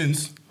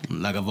sanctions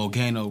Like a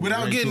volcano.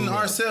 without ready getting to-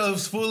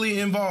 ourselves fully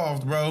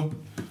involved, bro.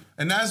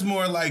 And that's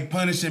more like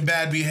punishing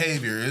bad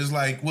behavior. It's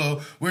like,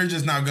 well, we're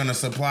just not gonna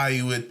supply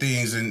you with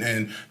things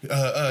and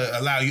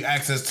allow you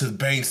access to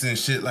banks and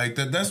shit like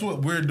that. That's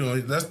what we're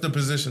doing. That's the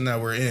position that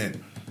we're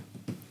in.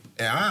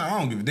 And I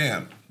don't give a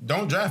damn.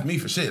 Don't draft me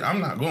for shit. I'm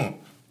not going.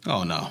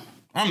 Oh no.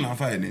 I'm not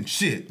fighting in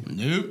shit.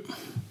 Nope.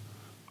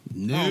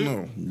 Nope.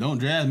 no. Don't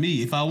draft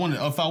me. If I want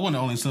the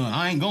only son,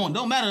 I ain't going.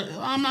 Don't matter.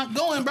 I'm not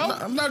going, bro.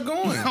 I'm not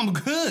going. I'm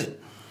good.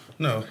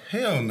 No,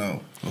 hell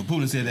no. Well,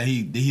 Putin said that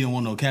he don't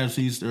want no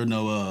casualties or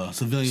no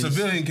civilians.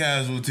 Civilian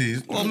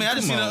casualties. Well, man, I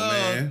just Come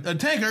seen on, a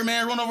tanker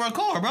man run over a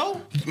car,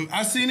 bro.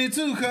 I seen it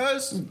too,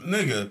 cuz.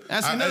 Nigga.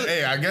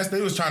 I I guess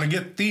they was trying to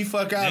get the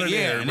fuck out of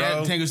there, and bro.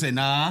 that tanker said,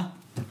 "Nah."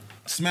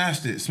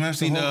 Smashed it. Smashed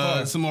the Seen whole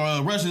car. some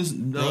more Russians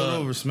Rolled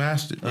over,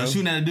 smashed it, bro.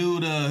 shooting at a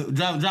dude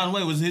driving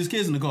away with his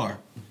kids in the car.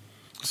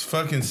 It's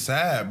fucking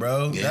sad,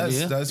 bro. Yeah,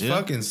 That's yeah.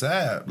 fucking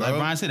sad, bro. Like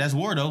Brian said, that's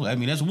war though. I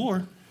mean, that's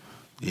war.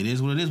 It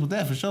is what it is with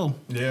that for sure.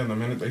 Yeah, the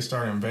minute they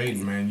start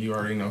invading, man, you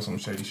already know some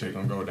shady shit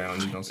gonna go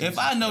down. You gonna see If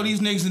I know these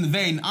niggas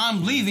invading,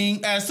 I'm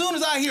leaving. As soon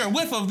as I hear a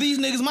whiff of these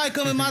niggas might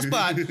come in my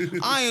spot,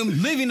 I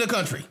am leaving the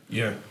country.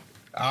 Yeah,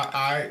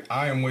 I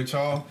am with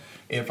y'all.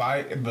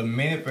 The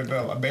minute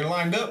that they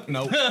lined up,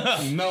 no,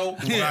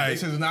 Yeah.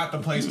 this is not the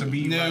place to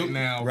be right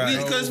now. Right.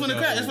 Because it's when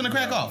the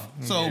crack off.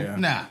 So Yeah.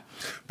 nah.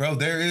 Bro,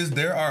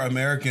 there are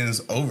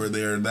Americans over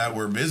there that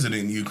were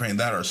visiting Ukraine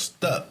that are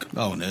stuck.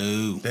 Oh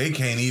no. They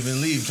can't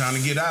even leave, trying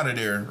to get out of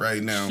there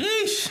right now.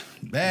 Sheesh.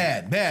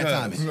 Bad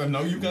timing.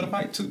 No, you gotta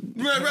fight too.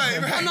 Right.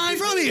 I'm not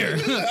even from here.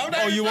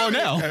 Oh, you are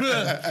now.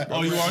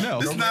 Oh, you are now.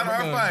 It's not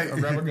our fight.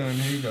 Grab a gun.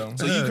 Here you go.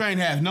 So Ukraine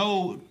has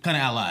no kind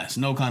of allies,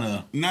 no kind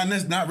of.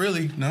 Not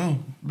really. No.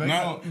 They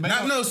Not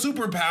don't- no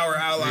superpower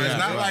allies. Yeah.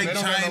 Not like they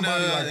don't China.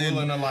 got nobody and-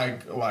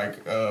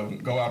 willing to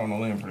go out on a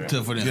limb for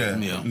them. For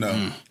them. Yeah,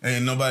 no,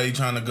 ain't nobody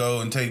trying to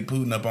go and take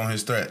Putin up on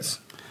his threats,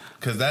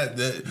 because that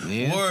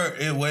Yeah. war,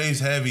 it weighs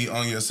heavy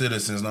on your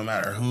citizens, no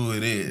matter who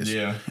it is.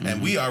 Yeah.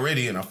 And we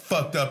already in a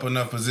fucked up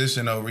enough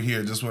position over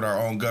here, just with our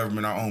own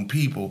government, our own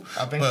people.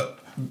 I think but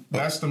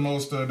that's the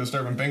most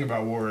disturbing thing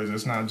about war is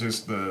it's not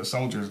just the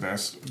soldiers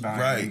that's dying.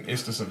 Right.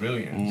 It's the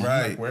civilians.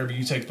 Right. Like, wherever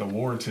you take the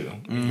war to. You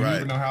Right.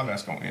 never know how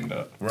that's going to end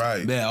up.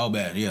 right, Bad, all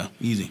bad. Yeah,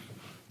 easy.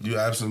 you're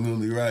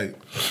absolutely right.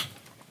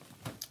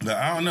 But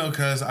I don't know,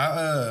 cause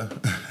I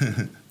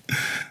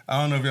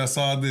don't know if y'all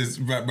saw this,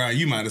 Brian.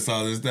 You might have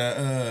saw this.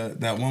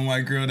 That one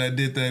white girl that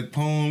did that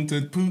poem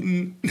to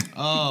Putin.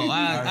 Oh,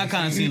 I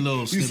kind of seen a little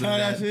You snippet saw of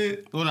that that.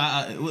 shit? What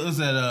was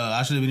that?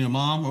 I should have been your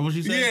mom, or what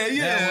she said?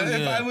 Yeah. That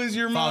one, If I was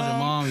your If mom,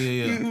 I was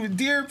your mom, yeah.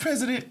 Dear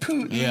President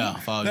Putin. Yeah,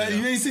 follow That- you.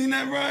 You ain't seen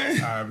that, Brian?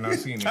 I have not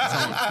seen it.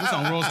 It's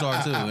on World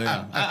Star too.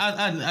 Yeah,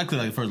 I could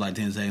like the first like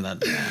 10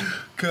 seconds.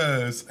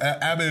 Cause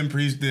Abba and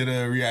Priest did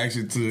a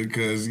reaction to it.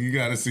 Cause you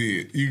gotta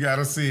see it. You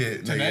gotta see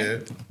it, Today?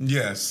 nigga.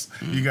 Yes,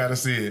 you gotta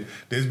see it.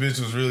 This bitch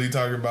was really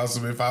talking about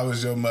some. If I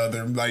was your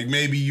mother, like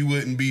maybe you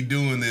wouldn't be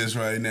doing this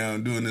right now,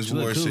 doing this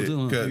war look cool, shit.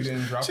 too, huh? Cause You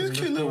didn't drop she's a it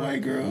cute in the little story?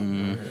 white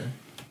girl.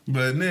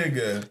 But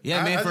nigga,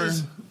 Yeah,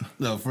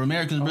 man. For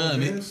Americans, bro.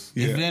 it If is?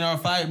 it ain't our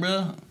fight,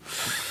 bro.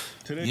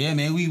 Yeah,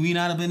 man. We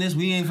not up in this.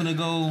 We ain't finna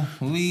go.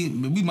 We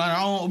mind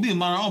our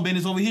own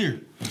business over here.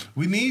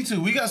 we need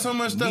to. We got so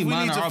much stuff we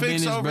mind need to our fix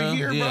business, over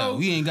here, yeah, bro.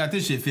 we ain't got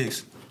this shit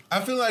fixed. I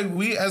feel like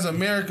we as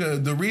America,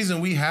 the reason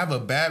we have a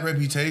bad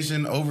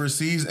reputation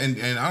overseas, and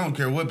I don't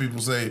care what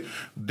people say,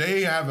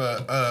 they have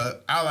a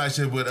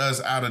allyship with us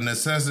out of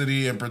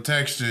necessity and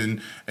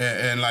protection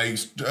and like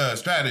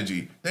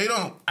strategy. They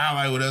don't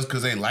ally with us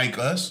because they like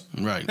us.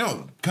 Right.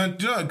 No,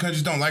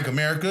 countries don't like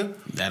America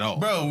At all.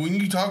 bro. When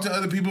you talk to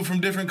other people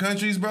from different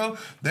countries, bro,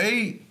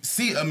 they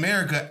see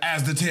America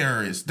as the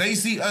terrorists. They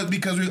see us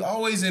because we're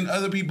always in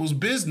other people's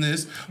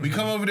business. We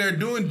come over there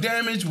doing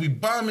damage. We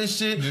bombing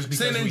shit, Just because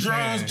sending we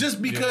drones, can.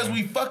 just because Yeah.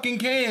 we fucking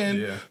can,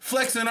 Yeah.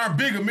 flexing our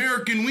big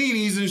American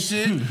weenies and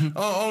shit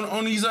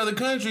on these other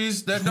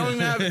countries that don't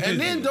even have, and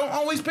then don't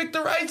always pick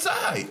the right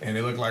side. And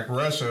they look like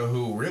Russia,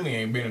 who really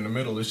ain't been in the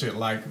middle of shit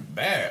like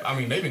that. I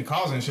mean, they've been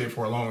causing shit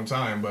for a long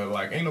time, but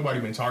like, ain't nobody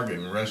been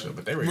targeting Russia.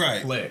 But they ready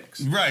to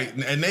flex. Right,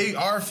 and they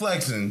are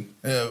flexing.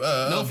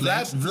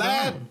 flex.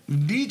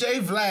 DJ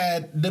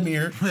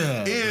Vladimir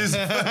is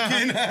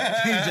fucking.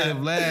 DJ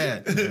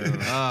Vlad.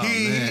 Oh,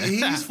 man.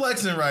 He's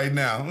flexing right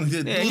now.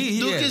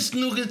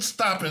 Snookin',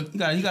 stop it. He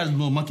got his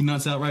little monkey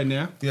nuts out right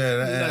now.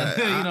 Yeah,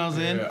 You know what I'm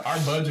saying? Yeah, our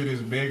budget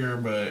is bigger,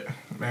 but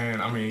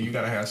man, I mean, you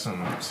gotta have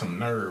some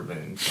nerve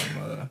and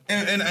some.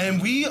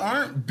 and we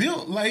aren't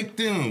built like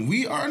them.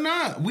 We are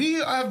not.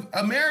 We are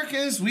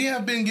Americans. We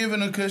have been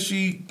given a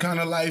cushy kind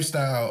of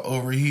lifestyle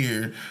over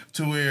here,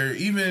 to where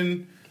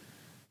even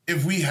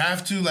if we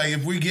have to, like,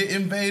 if we get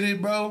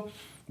invaded, bro,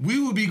 we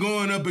would be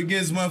going up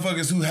against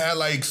motherfuckers who had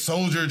like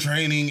soldier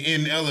training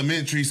in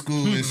elementary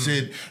school and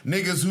shit.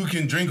 Niggas who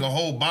can drink a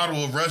whole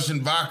bottle of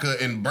Russian vodka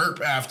and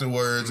burp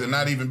afterwards and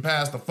not even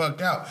pass the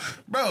fuck out.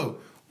 Bro,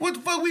 what the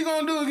fuck we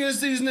gonna do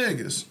against these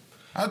niggas?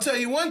 I'll tell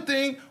you one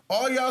thing,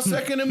 all y'all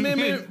Second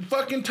Amendment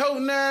fucking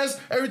toting ass,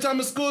 every time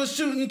a school is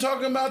shooting,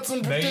 talking about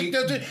some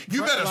protective,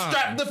 you better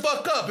strap the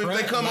fuck up if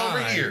they come over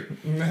here.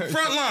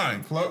 Front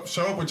line.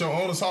 Show up with your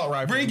own assault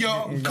rifle. Bring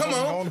y'all, come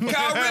on.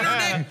 Kyle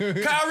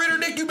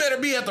Ritternick, you better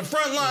be at the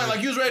front line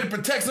like you was ready to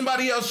protect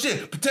somebody else's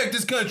shit. Protect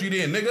this country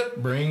then, nigga.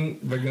 Bring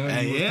the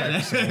gun. you was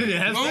practicing.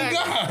 That's Oh, facts.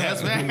 God.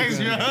 That's facts,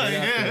 bro.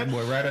 Yeah, that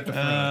boy right at the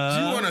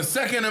front. You want a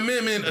Second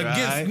Amendment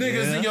against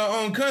niggas in your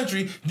own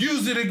country,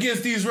 use it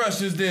against these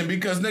Russians then,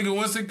 because nigga,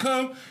 once it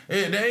come,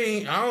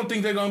 I don't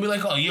think they're gonna be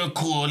like, oh, you're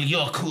cool.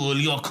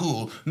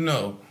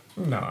 No.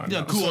 No, Yeah,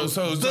 no. cool.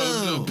 So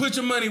Boom. put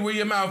your money where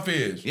your mouth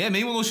is. Yeah, man,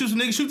 you want to go shoot some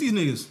niggas? Shoot these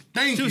niggas.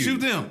 Thank you.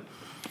 Shoot them.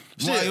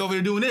 Shit. While you over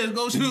there doing this,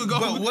 go shoot. Go,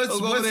 But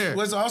go over there.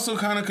 what's also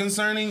kind of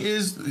concerning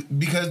is,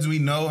 because we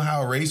know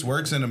how race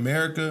works in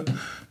America,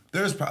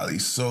 there's probably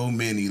so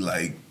many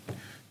like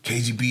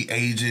KGB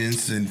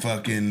agents and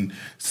fucking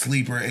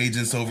sleeper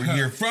agents over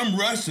here from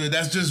Russia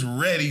that's just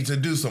ready to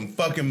do some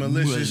fucking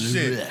malicious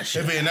shit.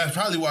 And that's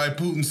probably why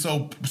Putin's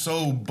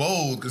so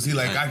bold, because he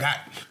like, I got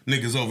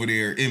niggas over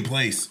there in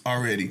place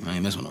already. I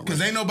ain't messing with no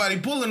Because ain't nobody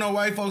pulling no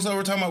white folks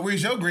over talking about,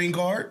 where's your green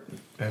card?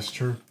 That's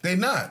true. They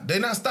not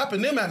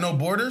stopping them at no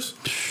borders.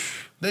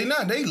 They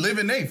not. They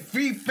living they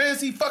free,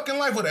 fancy fucking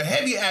life with a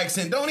heavy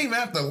accent. Don't even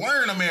have to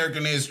learn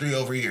American history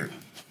over here.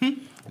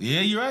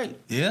 Yeah, you're right.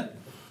 Yeah.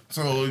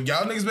 So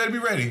y'all niggas better be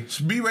ready.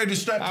 Be ready to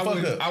strap the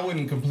fuck up. I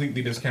wouldn't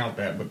completely discount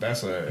that, but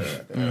that's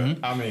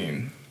I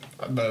mean,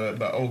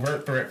 the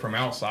overt threat from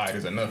outside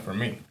is enough for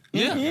me.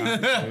 Yeah.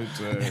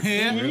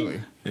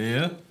 Really.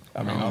 Yeah.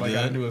 I mean, all they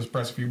gotta do is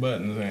press a few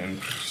buttons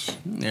and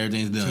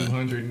everything's done.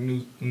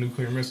 200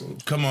 nuclear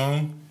missiles. Come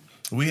on.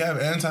 We have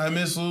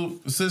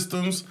anti-missile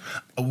systems.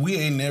 We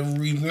ain't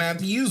never even had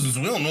to use them,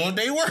 so we don't know what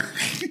they work.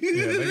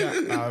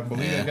 I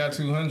believe they got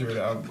 200.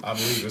 I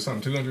believe it's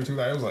something 200,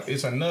 200.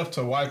 It's enough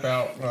to wipe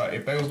out.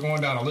 If they was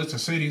going down a list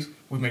of cities,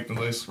 we make the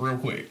list real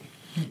quick.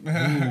 We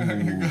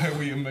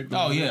make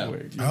the list real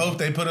quick. I hope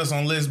they put us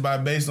on lists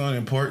based on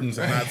importance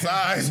and not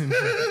size. We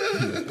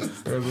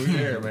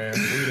there, man.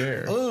 We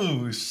there.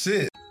 Oh,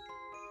 shit.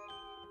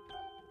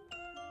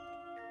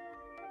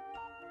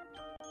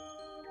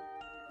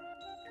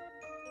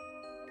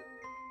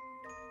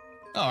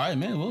 All right,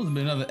 man. Well, it's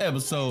been another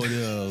episode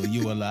of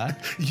You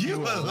Alive. You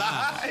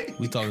Alive?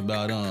 We talked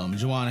about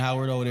Juwan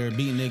Howard over there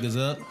beating niggas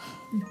up.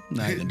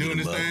 Doing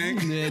his thing?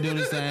 Yeah, doing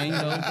his thing. You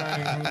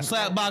know,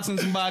 slap boxing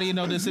somebody. You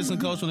know, the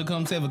assistant coach when it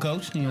comes to save a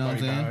coach. You know what I'm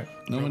saying?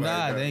 No one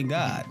died. Thank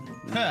God.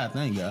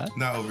 Thank God.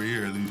 Not over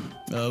here, at least.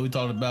 We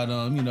talked about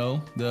you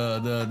know,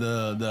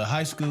 the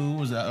high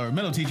school or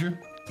middle teacher.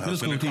 Middle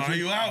school teacher. Call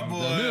you out,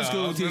 boy. The middle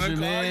school teacher,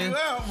 man.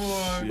 Call you out,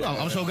 boy.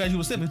 Well, I'm so glad you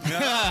were sipping.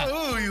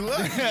 Ooh, you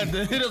lucky.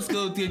 The middle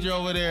school teacher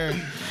over there.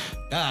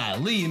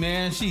 Lee,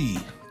 man, she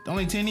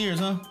only 10 years,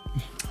 huh?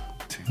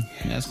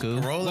 That's cool.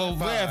 Well,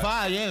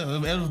 5,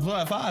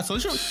 yeah. 5. So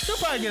she'll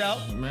probably get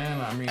out.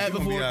 Man, I mean,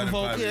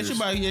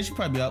 She'll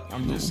probably be out.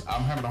 I'm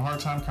having a hard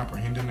time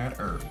comprehending that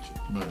urge.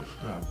 But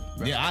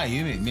I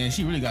hear it, man.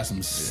 She really got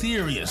some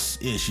serious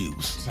issues.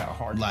 That's how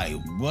hard. Like,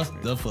 what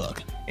the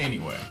fuck?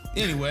 Anyway,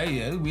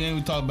 yeah, we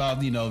ain't talk about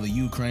the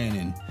Ukraine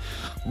and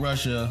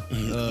Russia.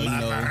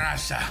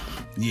 Russia.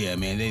 Yeah,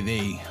 man,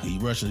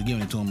 Russia's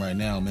giving it to them right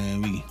now,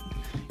 man.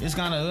 It's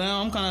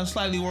I'm kind of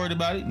slightly worried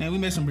about it. Man, we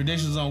made some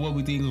predictions on what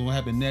we think is going to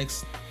happen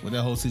next with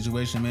that whole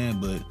situation, man.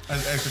 But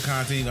that's extra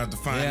content. You got to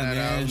find that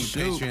out on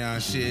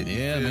Patreon shit.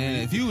 Yeah,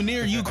 man. If you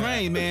near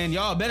Ukraine, man,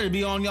 y'all better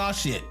be on y'all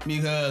shit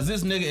because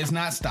this nigga is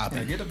not stopping.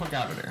 Yeah, get the fuck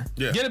out of there.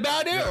 Yeah. Get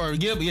about there or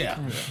Yeah.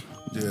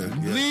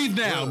 Leave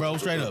now, bro.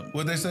 Straight up.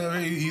 What they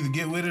say, either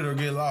get with it or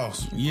get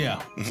lost.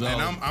 Yeah. So,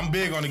 and I'm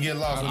big on the get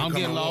lost. I'm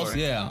getting lost.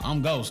 War. Yeah.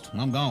 I'm ghost.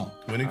 I'm gone.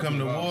 When it come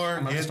to war,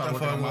 get the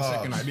fuck lost.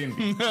 Second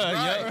identity.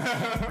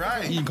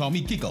 Right. You can call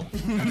me Kiko.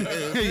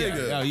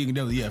 Yeah, you can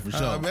definitely, for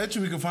sure. I bet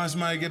you we can find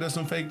somebody to get us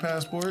some fake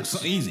passports.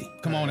 So easy.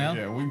 Come on now.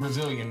 Yeah, we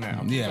Brazilian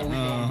now. Yeah. So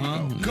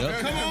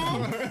Come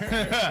on.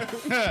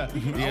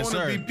 Yes, I sir.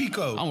 want to be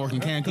Pico. I'm working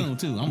Cancun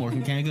too. I'm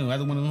working Cancun.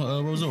 That's one of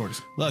the resorts.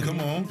 Lucky.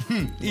 Come on.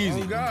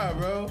 Easy. Oh God,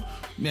 bro.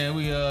 Man,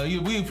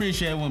 we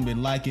appreciate everyone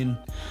been liking,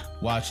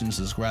 watching,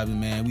 subscribing,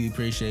 man. We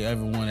appreciate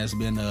everyone that's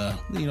been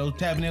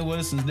tapping in with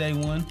us since day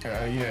one.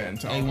 And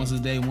day one since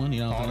day one.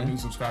 You know, all the new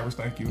subscribers,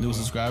 thank you. New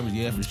subscribers,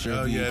 yeah, for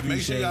sure. Make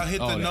sure y'all hit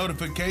the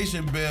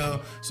notification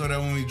bell so that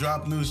when we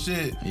drop new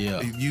shit,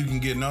 you can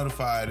get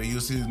notified and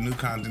you'll see the new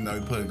content that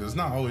we put. Because it's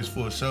not always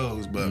full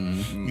shows, but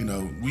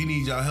we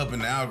need y'all helping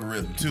the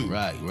algorithm too.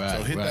 Right.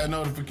 So hit that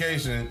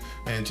notification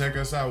and check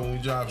us out when we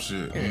drop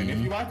shit. And if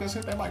you like us,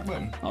 hit that like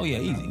button. Oh yeah,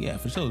 easy, yeah,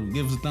 for sure.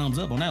 Give us a thumbs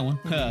up on that one.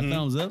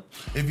 Thumbs up.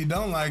 If you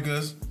don't like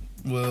us,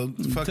 well,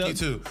 fuck you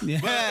too.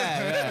 Yeah.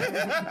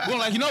 We don't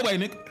like you no way,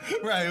 Nick.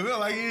 Right, we don't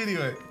like you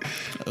anyway.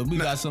 We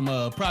got some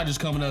projects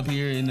coming up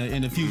here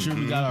in the future.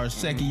 We got our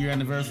 2nd year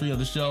anniversary of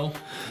the show.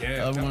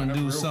 Yeah, we're gonna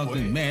do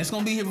something, quick. Man. It's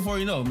gonna be here before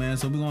you know, man.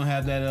 So we're gonna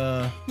have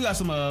that. We got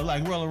some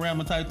like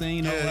Roll-A-Rama type thing,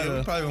 you know.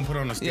 We're probably gonna put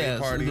on a skate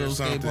party or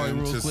something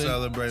to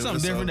celebrate.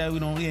 Something different that we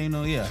don't.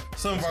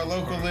 Some of our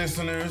local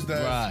listeners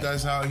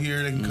that's out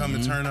here, they can come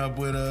and turn up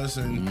with us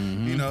and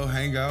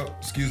hang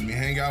out.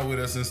 Hang out with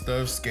us and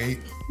stuff. Skate.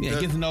 Yeah,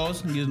 get to know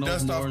us.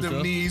 Dust off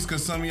them knees,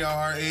 cause some of y'all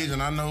our age,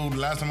 and I know the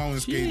last time I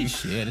was skating.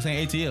 Yeah, this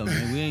ain't ATL,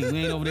 man. We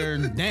ain't over there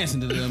dancing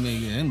to them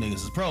niggas. Them niggas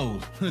is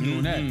pros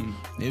doing that.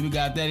 Yeah, we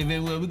got that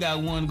event. We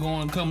got one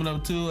coming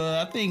up too.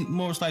 I think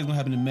more likely gonna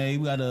happen in May.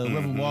 We got a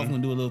River Walk. Gonna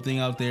do a little thing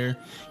out there.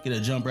 Get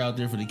a jumper out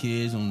there for the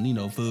kids on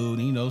food.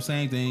 And,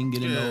 same thing.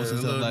 Get to know us and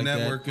stuff like that.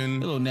 A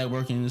little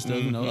networking and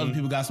stuff. Other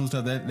people got some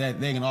stuff that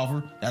they can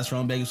offer. That's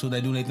from Bakersfield.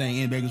 They do their thing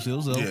in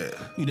Bakersfield. So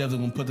we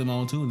definitely gonna put them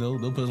on too.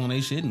 They'll put us on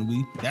their shit,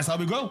 and that's how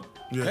we grow.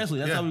 Yeah, eventually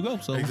that's how we go.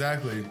 So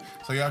exactly.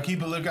 So y'all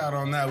keep a lookout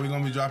on that. We're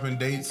gonna be dropping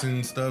dates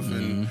and stuff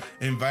and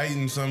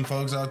inviting some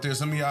folks out there.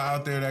 Some of y'all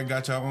out there that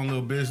got your own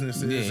little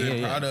businesses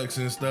and products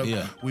and stuff.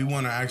 Yeah. We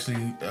want to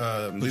actually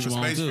leave a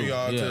space for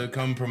y'all to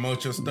come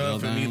promote your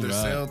stuff and either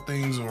sell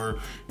things or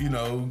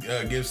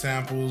give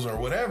samples or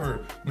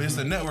whatever. But it's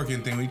a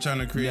networking thing. We trying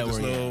to create this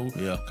little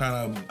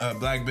kind of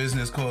black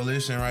business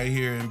coalition right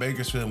here in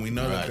Bakersfield. And we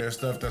know that there's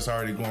stuff that's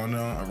already going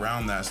on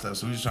around that stuff.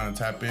 So we're just trying to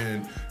tap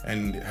in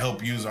and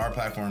help use our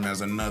platform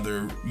as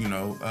another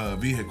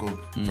vehicle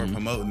for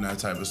promoting that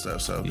type of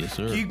stuff. So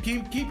keep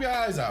your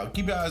eyes out.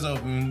 Keep your eyes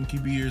open.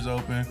 Keep your ears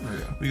open.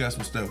 We got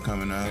some stuff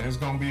coming up. And it's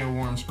gonna be a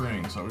warm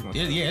spring, so we're gonna.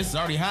 It's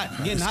already hot.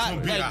 Getting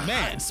hot.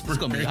 Man, it's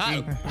gonna be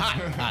hot.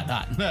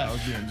 Hot.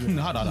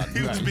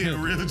 He was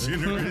being real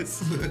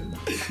generous.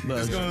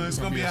 It's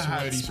gonna be a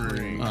hot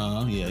spring.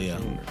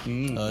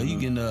 You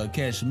can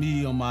catch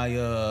me on my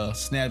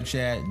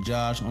Snapchat,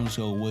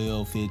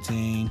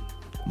 Josh_Will15.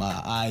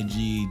 My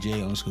IG,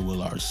 J_Will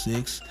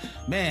R6.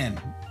 Man,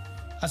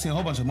 I seen a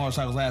whole bunch of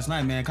motorcycles last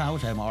night, man. Kinda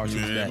wish I had my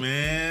R6 back.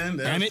 Man,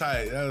 that's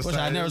tight. Wish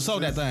I never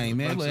sold that thing,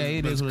 man. But hey,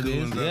 it is what it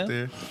is.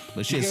 Yeah.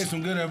 But shit. You gave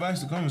some good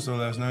advice to Common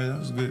last night. That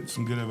was good.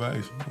 Some good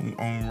advice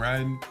on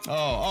riding.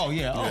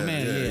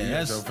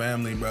 That's your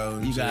family,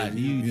 bro.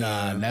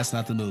 That's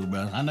not the move,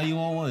 bro. I know you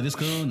want one. This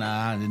cool.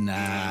 Nah. You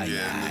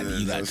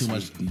got too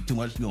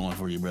much going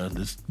for you, bro.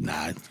 Just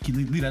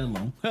leave that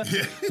alone.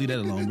 Leave that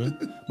alone, bro.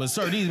 But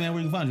Sir D's, man,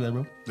 where you can find you at,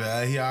 bro?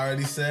 He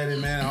already said it,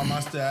 man. All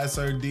my stuff at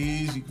Sir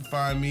D's. You can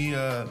find me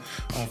on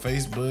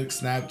Facebook,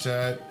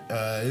 Snapchat,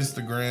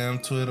 Instagram,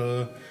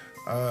 Twitter,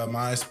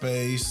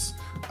 MySpace,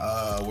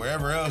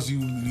 wherever else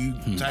you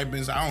type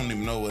in. I don't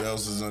even know what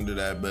else is under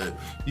that, but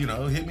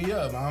hit me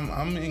up.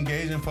 I'm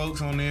engaging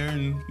folks on there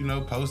and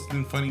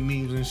posting funny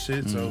memes and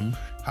shit. So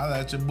holla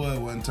at your boy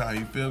one time.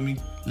 You feel me?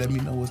 Let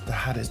me know what's the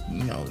hottest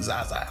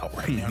Zaza out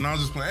right now. And I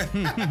was just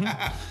playing.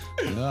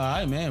 All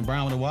right, man.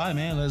 Brown with a Y,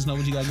 man. Let us know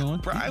what you got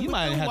going. You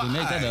might have to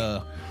make that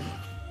a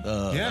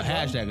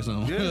hashtag or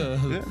something.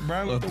 Yeah,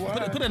 Brian with the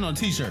Y. Put that on a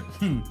t-shirt.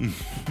 I'm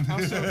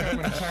still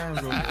coming to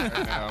terms with it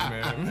right now,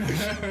 man.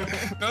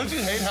 Don't you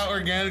hate how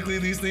organically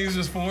these things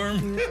just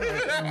form? I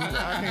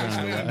can't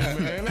stand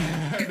it,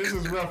 man. This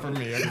is rough for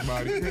me,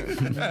 everybody.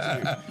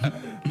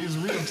 These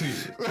real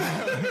tears.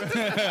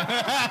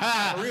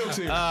 Real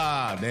tears.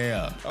 Ah,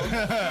 damn.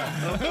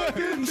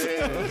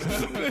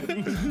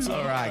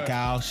 All right,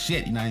 Kyle.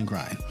 Shit, you're not even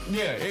crying.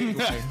 Yeah,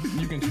 anyway,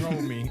 you can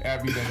troll me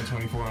at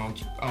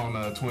BDungeon24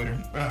 on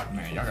Twitter. Oh,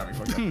 man, y'all got me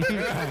fucked up.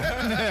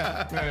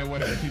 Man,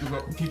 whatever.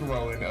 Keep it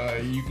rolling.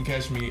 You can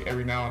catch me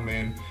every now and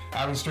then. I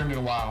haven't streamed in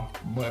a while,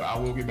 but I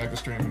will get back to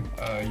streaming.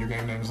 Your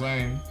game name is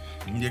Lane.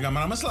 You got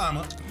my name is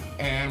Slama.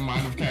 And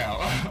mine of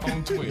Cal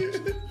on Twitch.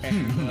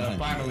 And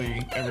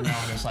finally, every now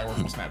and then, Cywork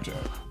on Snapchat.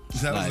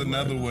 That was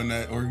another one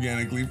that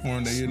organically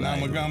formed. That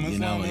Yanamagama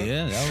song.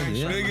 Yeah, that was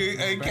Nigga,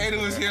 hey,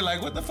 Kato was here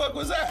like, what the fuck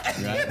was that?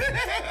 Right.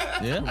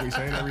 Yeah. We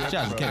say it every Shout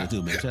out to Kato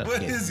too, man.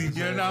 What is he?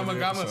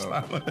 Yanamagama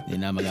Slama.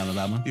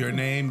 Yanamagama. Your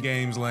name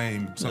game's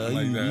lame. Something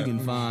like that. You can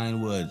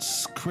find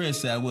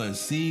Chris at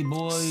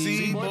C-Boy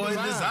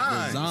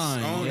Designs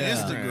on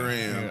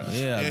Instagram.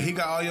 Yeah, he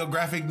got all your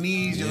graphic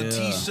needs, your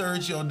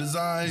t-shirts, your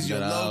designs, your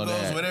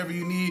logos, whatever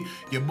you need.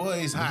 Your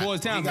boy's hot. Your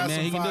boy's talented,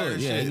 man. He can do it.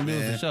 Yeah, he can do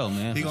it for sure,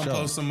 man. He gonna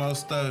post some more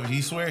stuff. He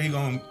swear he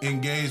gonna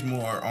engage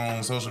more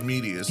on social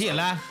media. He a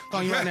lie.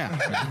 Calling you right now.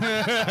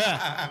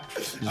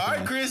 All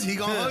right, Chris, he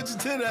gonna hold you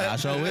to that. I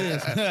sure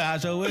is.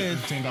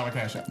 $10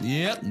 cash out.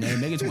 Yep.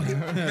 Make it 20.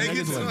 Make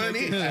it 20.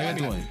 Make it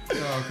 20.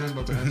 Chris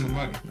about to earn some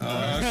money. Shit.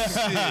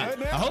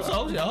 I hope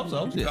so.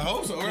 Shit. I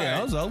hope so, right? Yeah, I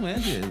hope so,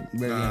 man. Shit.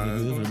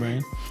 Good for the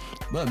brain.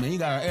 But man, you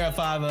got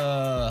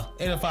our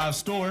 805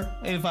 store,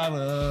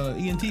 805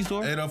 ENT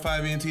store.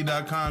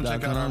 805ENT.com.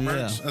 Check out our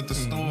merch at the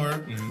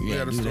store. We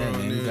got a store on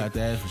there. We got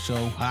that for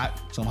sure.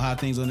 Some hot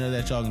things on there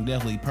that y'all can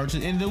definitely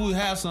purchase. And then we'll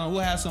have some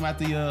at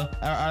the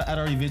at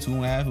our events.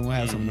 We'll have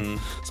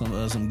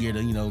some gear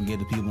to get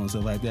the people and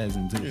stuff like that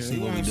and to see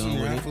what we're doing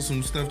with it.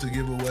 Some stuff to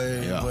give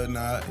away and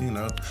whatnot.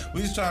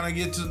 We just trying to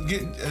get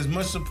as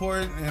much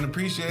support and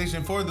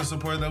appreciation for the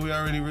support that we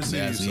already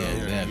received.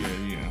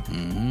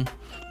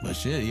 But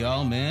shit,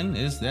 y'all, man,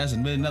 that's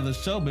been another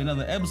show, been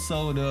another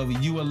episode of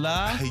You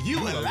Alive. You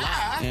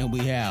Alive. And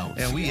we out.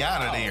 And we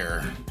out of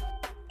there.